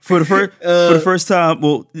 For the first time,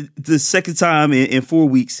 well, the second time in 4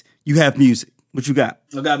 weeks, you have music. What you got?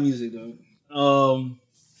 I got music though.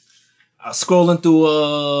 I was scrolling through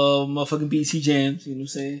motherfucking BT Jams, you know what I'm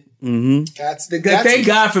saying? Mm-hmm. Thank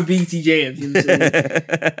God for BT Jams, you know what I'm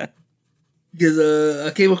saying? Because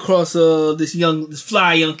I came across this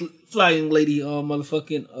fly young lady,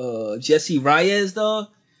 motherfucking Jessie Reyes, dog.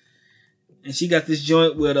 And she got this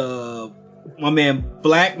joint with my man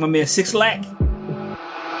Black, my man Six Lack.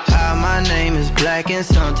 Hi, my name is Black, and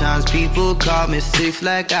sometimes people call me Six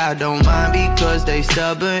Lack. I don't mind because they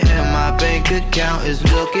stubborn, and my bank account is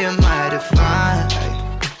looking mighty fine.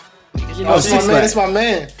 That's my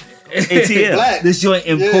man. ATL. Black. This joint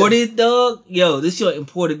imported, dog. Yo, this joint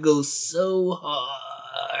imported goes so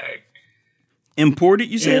hard. Imported,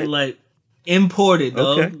 you said? And like imported,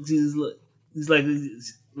 dog. Okay.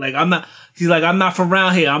 He's like I'm not. She's like, I'm not from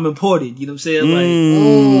around here. I'm imported. You know what I'm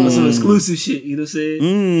saying? Like some exclusive shit. You know what I'm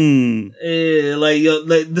saying? Yeah, like yo,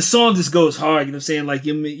 like the song just goes hard. You know what I'm saying? Like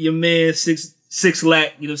your man Six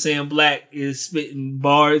Lack. You know what I'm saying? Black is spitting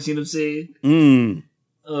bars. You know what I'm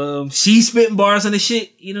saying? She's spitting bars on the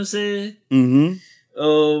shit. You know what I'm saying?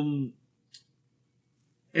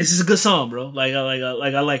 It's just a good song, bro. Like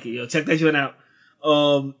I like it. Yo, check that joint out.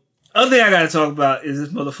 Other thing I gotta talk about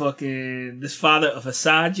is this Father of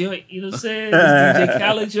Assad joint, you know what I'm saying? This DJ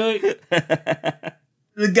Khaled joint.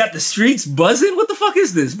 They got the streets buzzing. What the fuck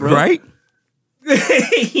is this, bro? Right? You know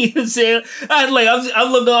what I'm saying? I'm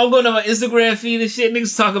going to my Instagram feed and shit.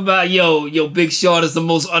 Niggas talk about, yo, Big Sean is the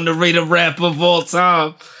most underrated rapper of all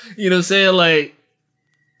time. You know what I'm saying? Like,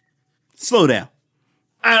 slow down.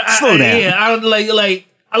 Slow down. Yeah, I don't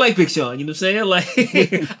I like Big Sean, you know what I'm saying? Like,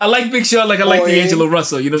 I like Big Sean like I like D'Angelo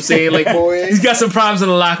Russell, you know what I'm saying? Like, he's got some problems in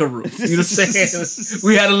the locker room, you know what I'm saying?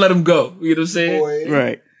 We had to let him go, you know what I'm saying?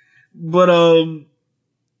 Right. But,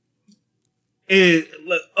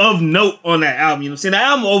 of note on that album, you know what I'm saying? The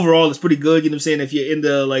album overall is pretty good, you know what I'm saying? If you're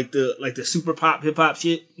into, like the super pop, hip hop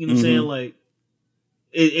shit, you know what I'm saying? Like,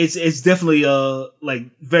 it's definitely,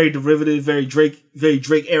 like, very derivative, very Drake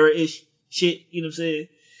era-ish shit, you know what I'm saying?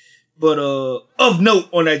 But of note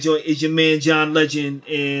on that joint is your man John Legend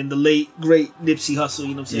and the late great Nipsey Hussle.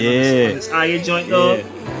 You know what I'm saying? On this higher joint, dog.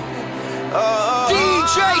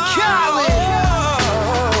 DJ Khaled.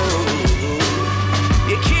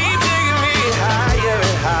 You keep taking me higher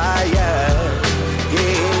and higher.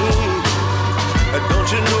 Yeah. Don't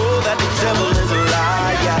you know that the devil is a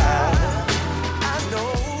liar?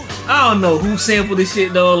 I don't know who sampled this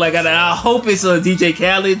shit though. Like I hope it's DJ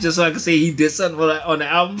Khaled, just so I can say he did something on the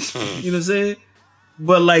album. You know what I'm saying?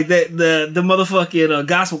 But like that, the motherfucking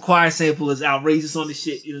gospel choir sample is outrageous on the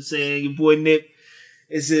shit. You know what I'm saying? Your boy Nip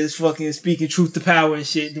is fucking speaking truth to power and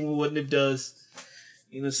shit, doing what Nip does.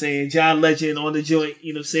 You know what I'm saying? John Legend on the joint.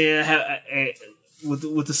 You know what I'm saying?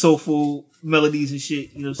 With the soulful melodies and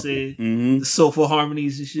shit. You know what I'm saying? The soulful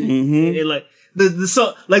harmonies and shit. And like. The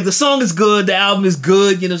song, like the song is good, the album is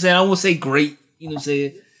good, you know what I'm saying? I won't say great, you know what I'm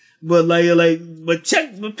saying? But but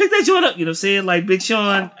pick that joint up, you know what I'm saying? Like Big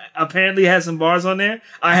Sean apparently has some bars on there.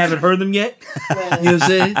 I haven't heard them yet. You know what I'm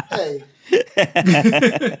saying? Hey.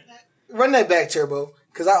 Run that back, Turbo,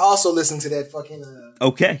 because I also listened to that fucking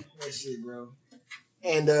that shit, bro.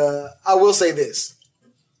 And I will say this.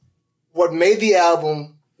 What made the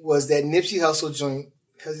album was that Nipsey Hussle joint,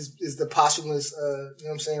 because it's the posthumous you know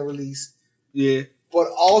what I'm saying, release. Yeah. But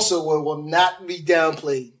also what will not be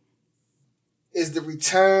downplayed is the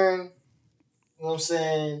return, you know what I'm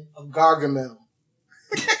saying, of Gargamel.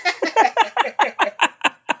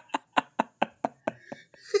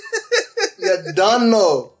 You done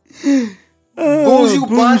know. Buju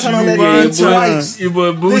Banton on that shit twice. You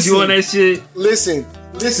boy Buju on that shit. Listen,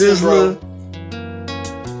 bro.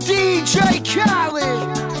 DJ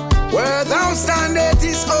Khaled. Where thou standeth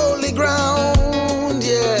is holy ground,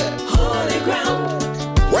 yeah.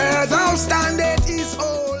 Where thou standeth is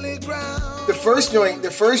holy ground. The first joint,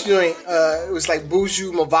 it was like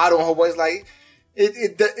Buju, Movado, and whole boys. Like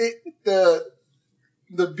the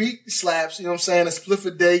beat slaps. You know what I'm saying? A split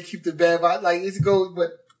a day, keep the bad vibe. Like it goes,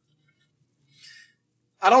 but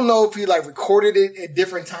I don't know if he like recorded it at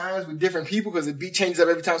different times with different people because the beat changes up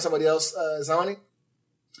every time somebody else is on it.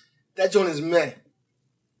 That joint is meh.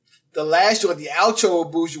 The last joint, the outro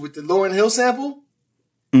of Buju with the Lauryn Hill sample,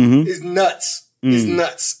 is nuts. It's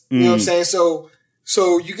nuts. You know what I'm saying? So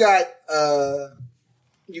you got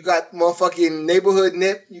motherfucking Neighborhood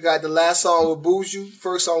Nip. You got the last song with Buju,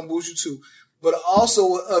 first song Buju 2. But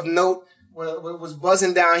also of note, what was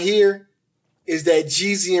buzzing down here is that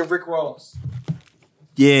Jeezy and Rick Ross.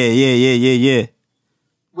 Yeah.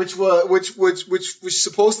 Which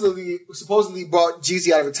supposedly brought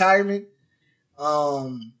Jeezy out of retirement.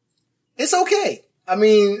 It's okay. I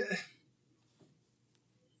mean,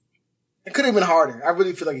 it could have been harder. I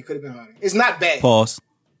really feel like it could have been harder. It's not bad. Pause.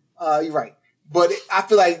 You're right. But I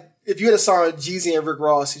feel like if you had a song with Jeezy and Rick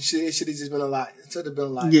Ross, it should have just been a lot. It should have been a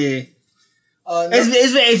lot. Yeah.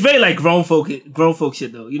 It's very like grown folk shit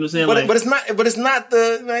though. You know what I'm saying? But it's not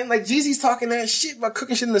the like Jeezy's talking that shit about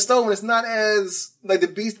cooking shit in the stove, and it's not as like the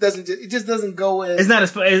beat doesn't go as. It's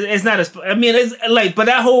not as. I mean, it's like, but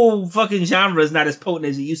that whole fucking genre is not as potent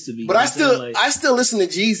as it used to be. But I still listen to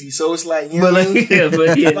Jeezy, so it's like, you know what I mean?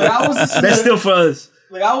 Like, I was that's still for us.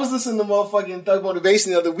 Like I was listening to motherfucking Thug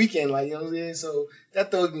Motivation the other weekend, like, you know what I'm saying? So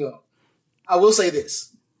that throws me off. I will say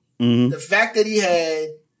this: the fact that he had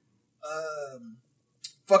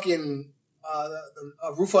fucking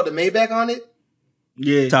a roof of the Maybach on it,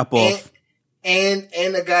 yeah, top off, and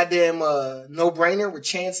a goddamn No Brainer with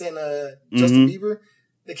Chance and Justin Bieber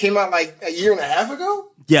that came out like a year and a half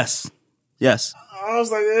ago. Yes. I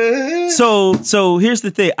was like, So here's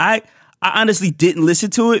the thing. I honestly didn't listen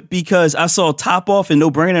to it because I saw Top Off and No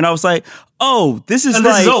Brainer, and I was like, oh, this is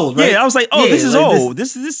old, right? Yeah, I was like, oh, this is old.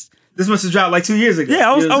 This must have dropped like 2 years ago. Yeah,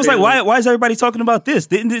 I was like, why is everybody talking about this?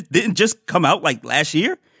 Didn't just come out like last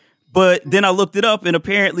year? But then I looked it up, and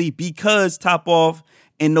apparently because Top Off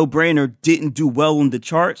and No Brainer didn't do well on the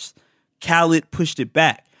charts, Khaled pushed it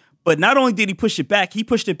back. But not only did he push it back, he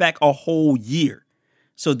pushed it back a whole year.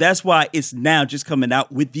 So that's why it's now just coming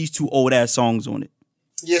out with these two old ass songs on it.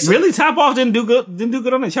 Yes, really? Top Off didn't do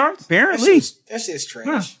good on the charts? Apparently. That shit's trash.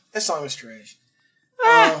 Huh. That song is trash.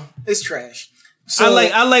 It's trash. So,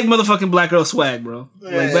 I like motherfucking Black Girl Swag, bro.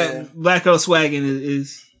 Yeah. Like Black Girl Swagging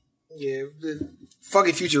is yeah.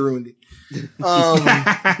 Fucking Future ruined it.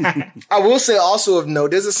 I will say also of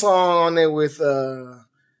note, there's a song on there with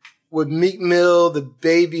Meek Mill, The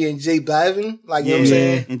Baby, and J Balvin. Like, you know what I'm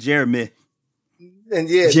saying? And Jeremy. And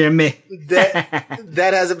yeah, Jeremy.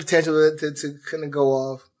 that has a potential to kind of go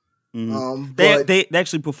off. Mm-hmm. They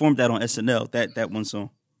actually performed that on SNL. That one song.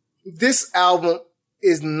 This album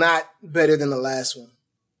is not better than the last one.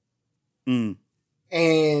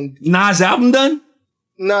 And Nas album done?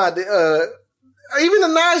 Nah, even the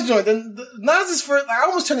Nas joint. The Nas's first, I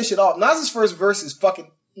almost turned this shit off. Nas's first verse is fucking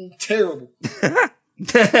terrible.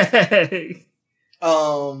 The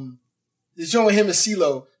joint with him and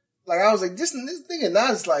CeeLo. Like, I was like, this nigga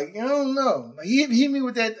Nas, like, I don't know. Like, he hit me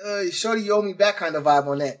with that Shorty You Owe Me Back kind of vibe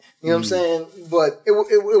on that. You know what I'm saying? But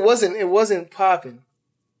it wasn't popping.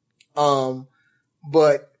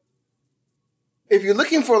 But if you're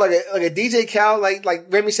looking for like a DJ Khaled, like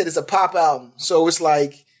Remy said, it's a pop album. So it's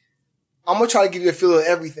like, I'm gonna try to give you a feel of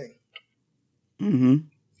everything. Mm-hmm.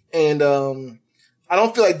 And I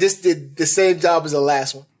don't feel like this did the same job as the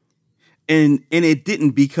last one. And it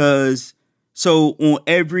didn't, because so on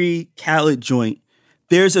every Khaled joint,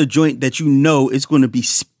 there's a joint that you know is going to be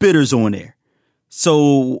spitters on there.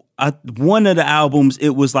 So one of the albums, it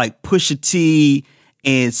was like Pusha T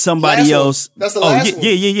and somebody else. That's the last one.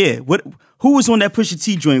 Yeah. Who was on that Pusha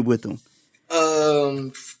T joint with them?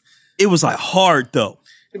 It was like hard though.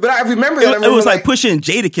 But I remember it was like Pusha and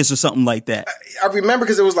Jadakiss or something like that. I remember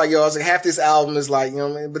because it was like, I was like, half this album is like, you know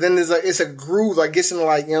what I mean? But then it's a groove, like gets into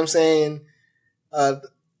like, you know what I'm saying? I'm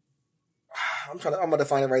about to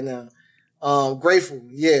find it right now. Grateful,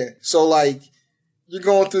 yeah. So like, you're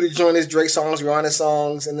going through the joint, there's Drake songs, Rihanna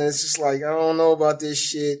songs, and then it's just like, I don't know about this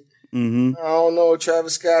shit. Mm-hmm. I don't know,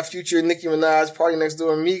 Travis Scott, Future, Nicki Minaj, Party Next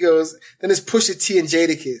Door, Amigos. Then it's Pusha T and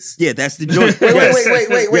Jadakiss. Yeah, that's the joint.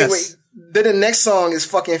 Wait. Then the next song is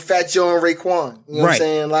fucking Fat Joe and Raekwon. You know what I'm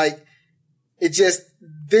saying? Like, it just,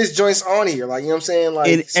 there's joints on here. Like, you know what I'm saying?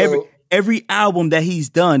 Like, and every album that he's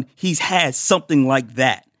done, he's had something like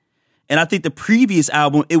that. And I think the previous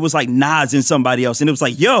album, it was like Nas and somebody else. And it was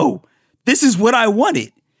like, yo, this is what I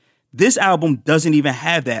wanted. This album doesn't even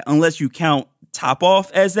have that unless you count Top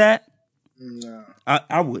Off as that. No.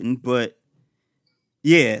 I wouldn't, but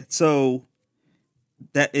yeah. So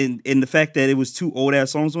that and the fact that it was two old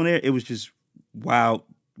ass songs on there, it was just wild,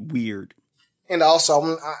 weird. And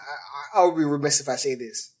also, I would be remiss if I say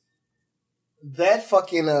this. That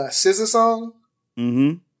fucking SZA song.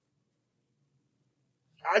 Mm-hmm.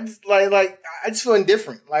 I just I just feel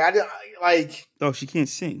indifferent. Oh, she can't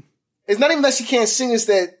sing. It's not even that she can't sing. It's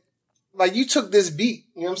that like you took this beat.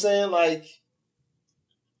 You know what I'm saying? Like,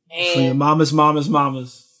 and, from your mama's.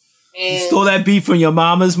 You stole that beat from your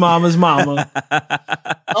mama's mama.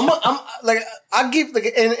 I'm like, I give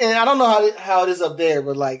like, and I don't know how it is up there,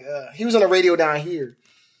 but like, he was on the radio down here,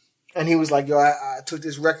 and he was like, yo, I took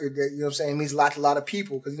this record that, you know what I'm saying, means a lot to a lot of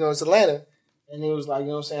people, because, you know, it's Atlanta, and he was like, you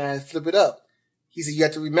know what I'm saying, I had to flip it up. He said, you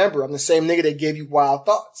have to remember, I'm the same nigga that gave you Wild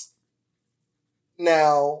Thoughts.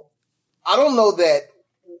 Now, I don't know that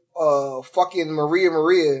fucking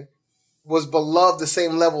Maria was beloved the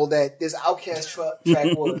same level that this Outkast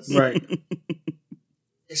track was. Right.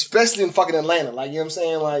 especially in fucking Atlanta. Like, you know what I'm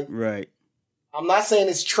saying? Like, Right. I'm not saying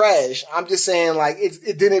it's trash. I'm just saying, like,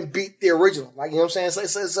 it didn't beat the original. Like, you know what I'm saying?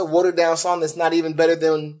 It's a watered down song that's not even better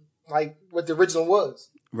than, like, what the original was.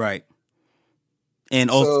 Right. And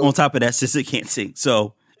on top of that, SZA can't sing.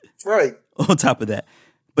 So, right. On top of that.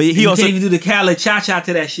 But he you also can't even do the Khaled cha-cha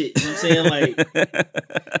to that shit. You know what I'm saying? Like,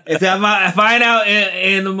 if I ain't out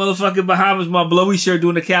in the motherfucking Bahamas, my blowy shirt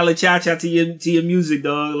doing the Khaled cha-cha to your music,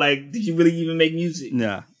 dog. Like, did you really even make music?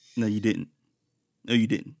 Nah. No, you didn't. No, you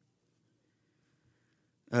didn't.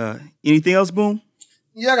 Anything else, Boom?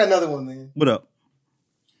 Yeah, I got another one, man. What up?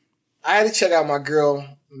 I had to check out my girl,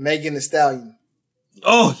 Megan Thee Stallion.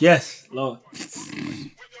 Oh, yes. Lord.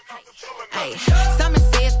 Hey, Simon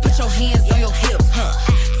says put your hands on your hips, huh?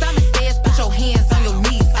 Simon says put your hands on your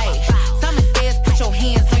knees, hey. Simon says put your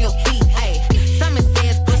hands on your feet, hey. Simon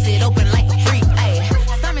says push it open like a freak, hey.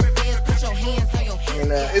 Simon says put your hands on your hips.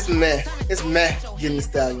 And it's meh getting the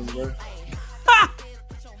Stallion, bro.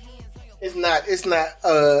 It's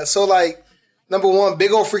not. So like, number one,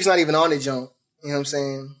 Big Ol' Freak's not even on the jump. You know what I'm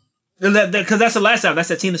saying? Because that's the last time. That's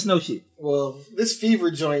that Tina Snow shit. Well, this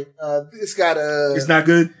Fever joint, it's got It's not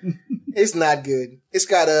good. It's not good. It's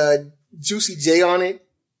got Juicy J on it,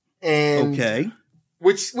 and Okay.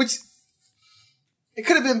 which it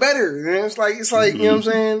could have been better. You know? It's like you know what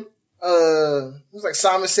I'm saying. It's like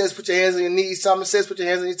Simon says, put your hands on your knees. Simon says, put your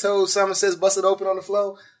hands on your toes. Simon says, bust it open on the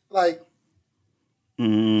floor. Like,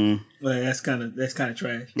 Well, that's kind of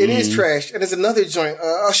trash. it is trash. And there's another joint.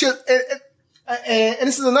 And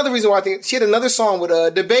this is another reason why I think she had another song with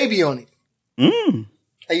the baby on it. And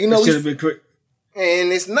you know, should have been quick.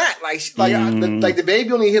 and it's not like the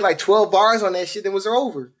baby only hit like 12 bars on that shit, then was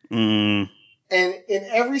over. And in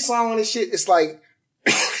every song on this shit, it's like,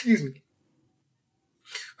 excuse me,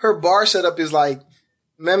 her bar setup is like,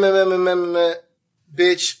 meh, meh, meh, meh, meh, meh, meh,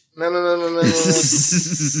 bitch, meh, meh, meh, meh, meh, meh,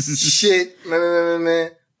 shit, meh, meh, meh, meh, meh,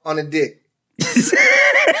 on a dick.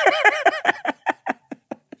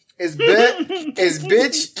 It's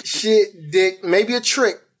bitch, shit, dick, maybe a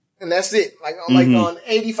trick, and that's it. Like on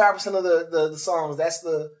 85% of the songs, that's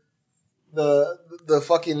the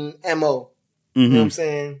fucking MO. You know what I'm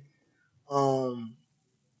saying?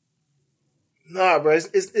 Nah, bro.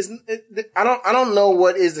 I don't know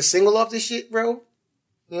what is the single off this shit, bro. You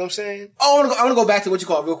know what I'm saying? Oh, I want to go back to what you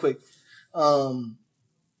call it real quick.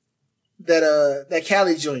 That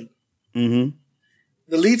Cali joint. The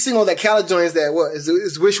lead single of that Khaled joint is that what?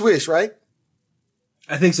 Is Wish Wish, right?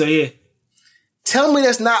 I think so, yeah. Tell me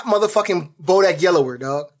that's not motherfucking Bodak Yellower,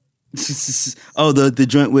 dog. Oh, the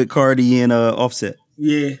joint with Cardi and Offset.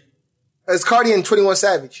 Yeah. It's Cardi and 21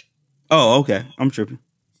 Savage. Oh, okay. I'm tripping.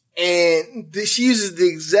 And she uses the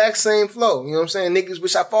exact same flow. You know what I'm saying? Niggas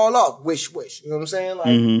wish I fall off. Wish, wish. You know what I'm saying?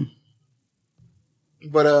 Like,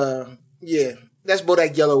 but yeah, that's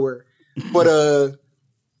Bodak Yellower. But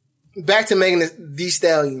back to Megan Thee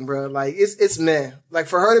Stallion, bro. Like it's meh. Like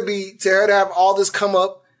for her to have all this come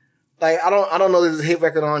up, like I don't know there's a hit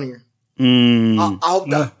record on here. I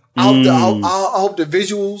hope the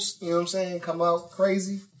visuals, you know what I'm saying, come out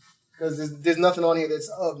crazy because there's nothing on here that's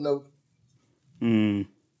of note.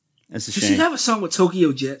 That's a Should shame. she have a song with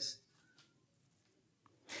Tokyo Jets?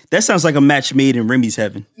 That sounds like a match made in Remy's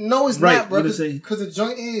heaven. No, it's Right, not, bro. you know what I'm saying? Because the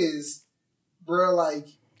joint is, bro, like,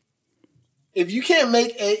 if you're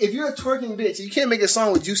a twerking bitch, you can't make a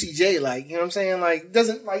song with Juicy J, like, you know what I'm saying? Like,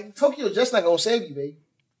 Tokyo just not gonna save you, babe.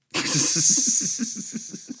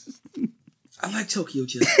 I like Tokyo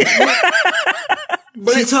Jets.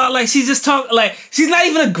 But she's not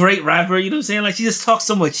even a great rapper, you know what I'm saying? Like, she just talks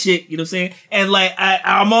so much shit, you know what I'm saying? And like,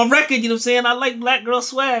 I'm on record, you know what I'm saying? I like black girl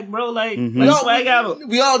swag, bro. Like, swag out.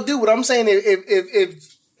 We all do, but I'm saying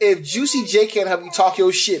if Juicy J can't help you talk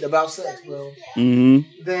your shit about sex, bro, then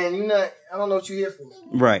I don't know what you're here for.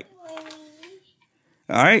 Right.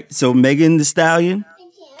 All right. So Megan Thee Stallion,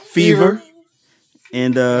 Fever,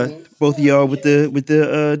 and both of y'all with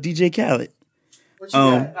the DJ Khaled. What you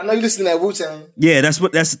got? I know you listen to that Wu-Tang. Yeah, that's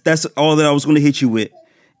all that I was going to hit you with.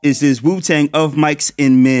 Is this Wu-Tang of Mics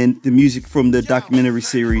and Men, the music from the documentary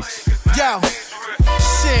series. Yo,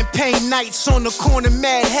 champagne nights on the corner,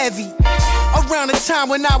 mad heavy. Around the time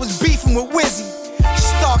when I was beefing with Wizzy.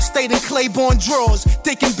 Stark stayed in Claiborne drawers,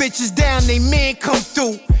 taking bitches down, they man come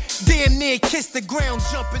through. Damn near kiss the ground,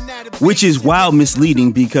 jumping at it. Which is wild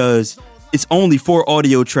misleading because it's only 4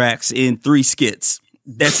 audio tracks and 3 skits.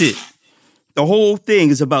 That's it. The whole thing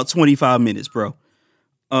is about 25 minutes, bro.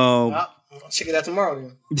 I'll check it out tomorrow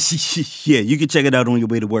then. Yeah, you can check it out on your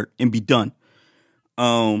way to work and be done.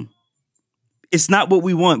 It's not what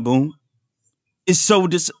we want, Boom. It's so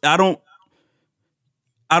I don't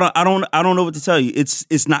know what to tell you.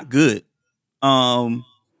 It's not good.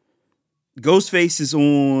 Ghostface is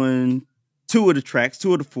on 2 of the tracks,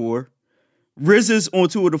 2 of the 4. RZA's on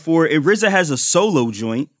 2 of the 4, and RZA has a solo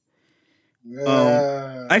joint.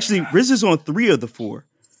 Actually, RZA's on 3 of the 4.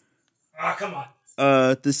 Ah, come on.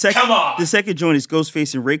 The second joint is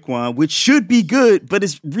Ghostface and Raekwon, which should be good, but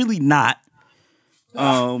it's really not.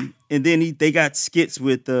 And then they got skits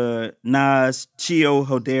with Nas, Chio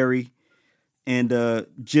Hoderi, and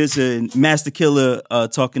Jizza and Master Killer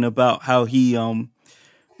talking about how he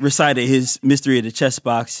recited his Mystery of the Chess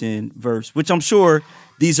Boxing verse, which I'm sure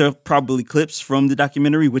these are probably clips from the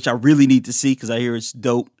documentary, which I really need to see because I hear it's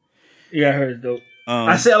dope. Yeah, I heard it's dope.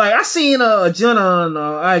 I seen a John on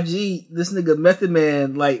IG. This nigga Method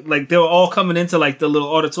Man, like they were all coming into like the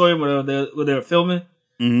little auditorium where they were filming,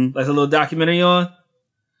 like a little documentary on,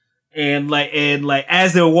 and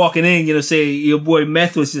as they were walking in, you know, say your boy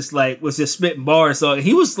Meth was just spitting bars. So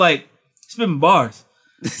he was like spitting bars.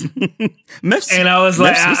 And I was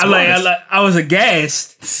like, I was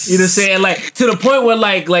aghast. You know what I'm saying? Like to the point where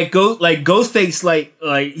Ghostface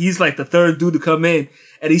like he's like the third dude to come in,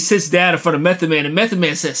 and he sits down in front of Method Man, and Method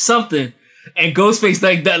Man says something, and Ghostface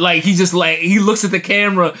he looks at the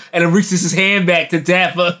camera and then reaches his hand back to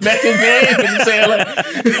dap Method Man. You know what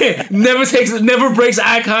I'm saying? Like never breaks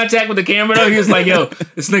eye contact with the camera. Though he was like, "Yo,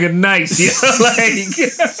 this nigga nice." You know?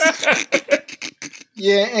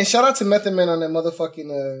 Yeah, and shout out to Method Man on that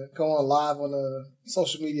motherfucking going live on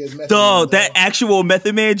social media. Dog, that actual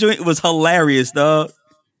Method Man joint was hilarious, dog.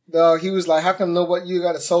 Dog, he was like, "How come you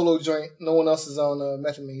got a solo joint? No one else is on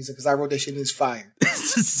Method Man." He said, "Because I wrote that shit in his fire."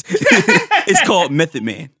 It's called Method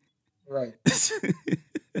Man. Right.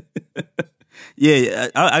 Yeah,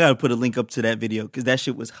 I got to put a link up to that video because that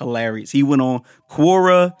shit was hilarious. He went on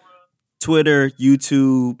Quora, Twitter,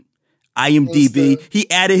 YouTube, IMDb.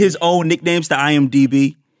 He added his own nicknames to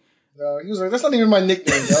IMDb. He was like, "That's not even my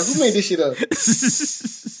nickname, dog. Who made this shit up?"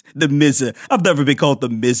 The Mizza. I've never been called the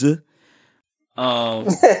Mizza.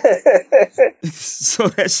 So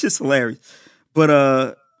that's just hilarious.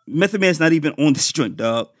 But Method Man's not even on this joint,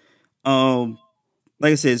 dog.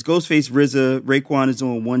 Like I said, it's Ghostface, RZA, Raekwon is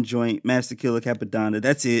on 1 joint, Master Killer, Capadonna.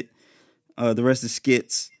 That's it. The rest is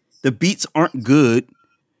skits. The beats aren't good.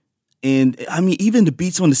 And I mean, even the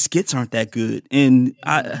beats on the skits aren't that good. And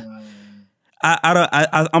I'm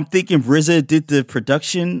thinking RZA did the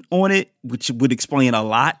production on it, which would explain a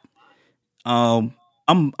lot. I'm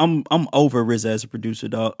over RZA as a producer,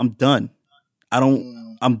 dog. I'm done.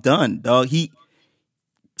 I'm done, dog. He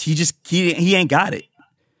ain't got it.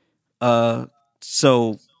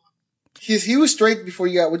 So he was straight before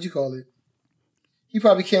you got, what you call it? He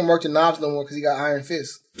probably can't work the knobs no more because he got Iron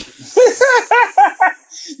Fist.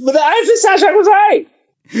 But the Iron Fist soundtrack was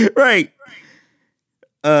right.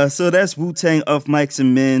 So that's Wu-Tang of Mics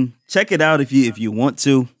and Men. Check it out if you want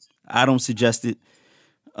to. I don't suggest it.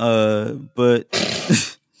 But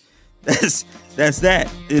that's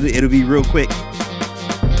that. It'll be real quick.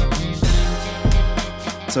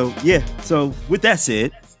 So yeah. So with that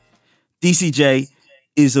said, DCJ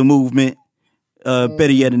is a movement.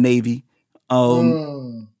 Better yet, a Navy.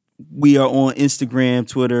 We are on Instagram,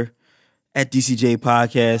 Twitter, at DCJ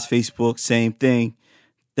Podcast, Facebook, same thing.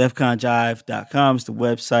 DefConJive.com is the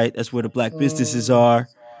website. That's where the black businesses are.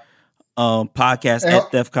 Podcast at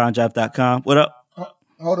DefConJive.com. What up?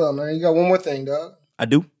 Hold on, man. You got one more thing, dog. I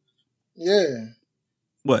do? Yeah.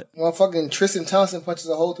 What? Motherfucking Tristan Thompson punches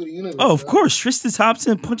a hole through the universe. Oh, of course. Tristan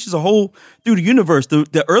Thompson punches a hole through the universe.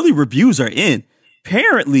 The early reviews are in.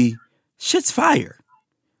 Apparently, shit's fire.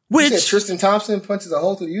 Which, you said Tristan Thompson punches a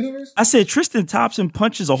hole through the universe? I said Tristan Thompson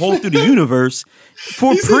punches a hole through the universe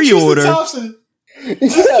for pre-order.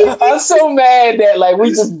 Yeah, I'm so mad that we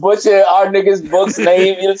just butchered our nigga's book's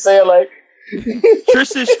name. You know what I'm saying?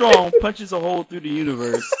 Tristan Strong punches a hole through the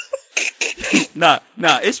universe. Nah,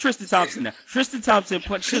 it's Tristan Thompson now. Tristan Thompson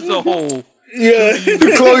punches a hole. Yeah, through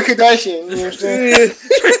Khloe Kardashian. You know what I'm saying?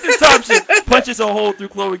 Tristan Thompson punches a hole through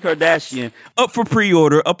Khloe Kardashian. Up for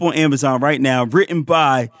pre-order, up on Amazon right now. Written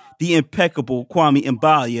by the impeccable Kwame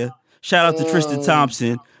Mbalia. Shout out to Tristan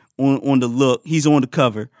Thompson on the look. He's on the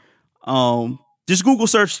cover. Just Google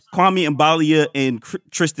search Kwame Mbalia and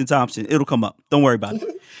Tristan Thompson. It'll come up. Don't worry about it.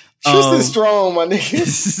 Tristan Strong, my nigga.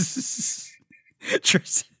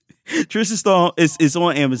 Tristan Strong is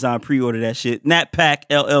on Amazon. Pre-order that shit. Nat Pack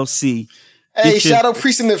LLC. Hey, Shadow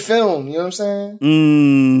Priest in the film. You know what I'm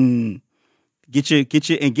saying?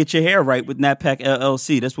 Get your hair right with Nat Pack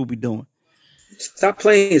LLC. That's what we doing. Stop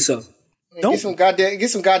playing yourself. Get some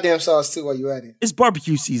goddamn sauce too while you at it. It's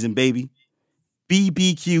barbecue season, baby.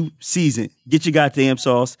 BBQ season. Get your goddamn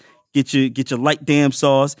sauce. Get your light damn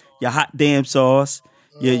sauce. Your hot damn sauce.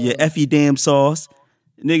 Your Effie damn sauce.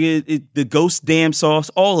 Nigga, the ghost damn sauce.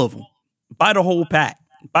 All of them. Buy the whole pack.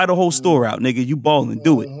 Buy the whole store out, nigga. You ballin'.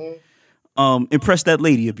 Do it. Impress that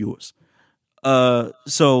lady of yours.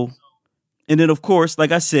 So, and then of course,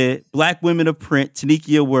 like I said, Black Women of Print,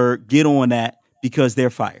 Tanikia Word, get on that because they're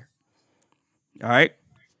fire. All right.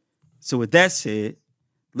 So with that said,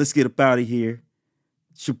 let's get up out of here.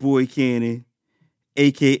 It's your boy Cannon,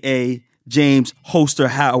 aka James Holster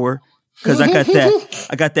Howard, because I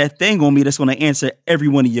got that thing on me that's gonna answer every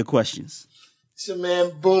one of your questions. It's your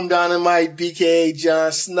man Boom Dynamite, BKA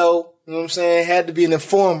Jon Snow. You know what I'm saying? Had to be an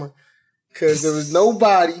informer because there was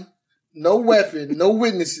nobody, no weapon, no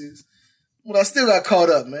witnesses. But I still got caught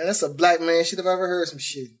up, man. That's a black man shit if I ever heard some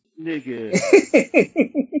shit. Nigga.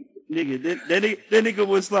 That nigga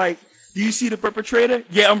was like, do you see the perpetrator?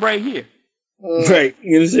 Yeah, I'm right here. Right.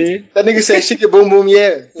 You know what I'm saying? That nigga said, shit your boom boom,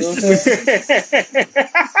 yeah. You know what I'm saying?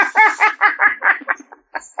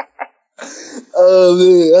 Oh,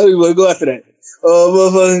 man. I don't even want to go after that.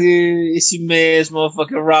 Motherfucker, it's your man's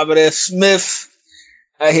motherfucking Robert F. Smith.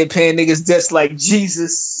 Out here paying niggas debts like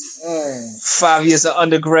Jesus. 5 years of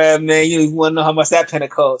undergrad, man. You don't even want to know how much that penny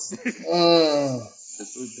costs.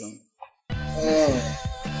 That's so dumb.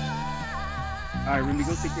 All right, Remy,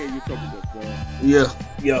 go take care of your trouble bus, bro.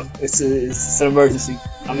 Yeah. It's an emergency.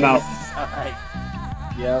 I'm out. All right.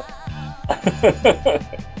 Yep.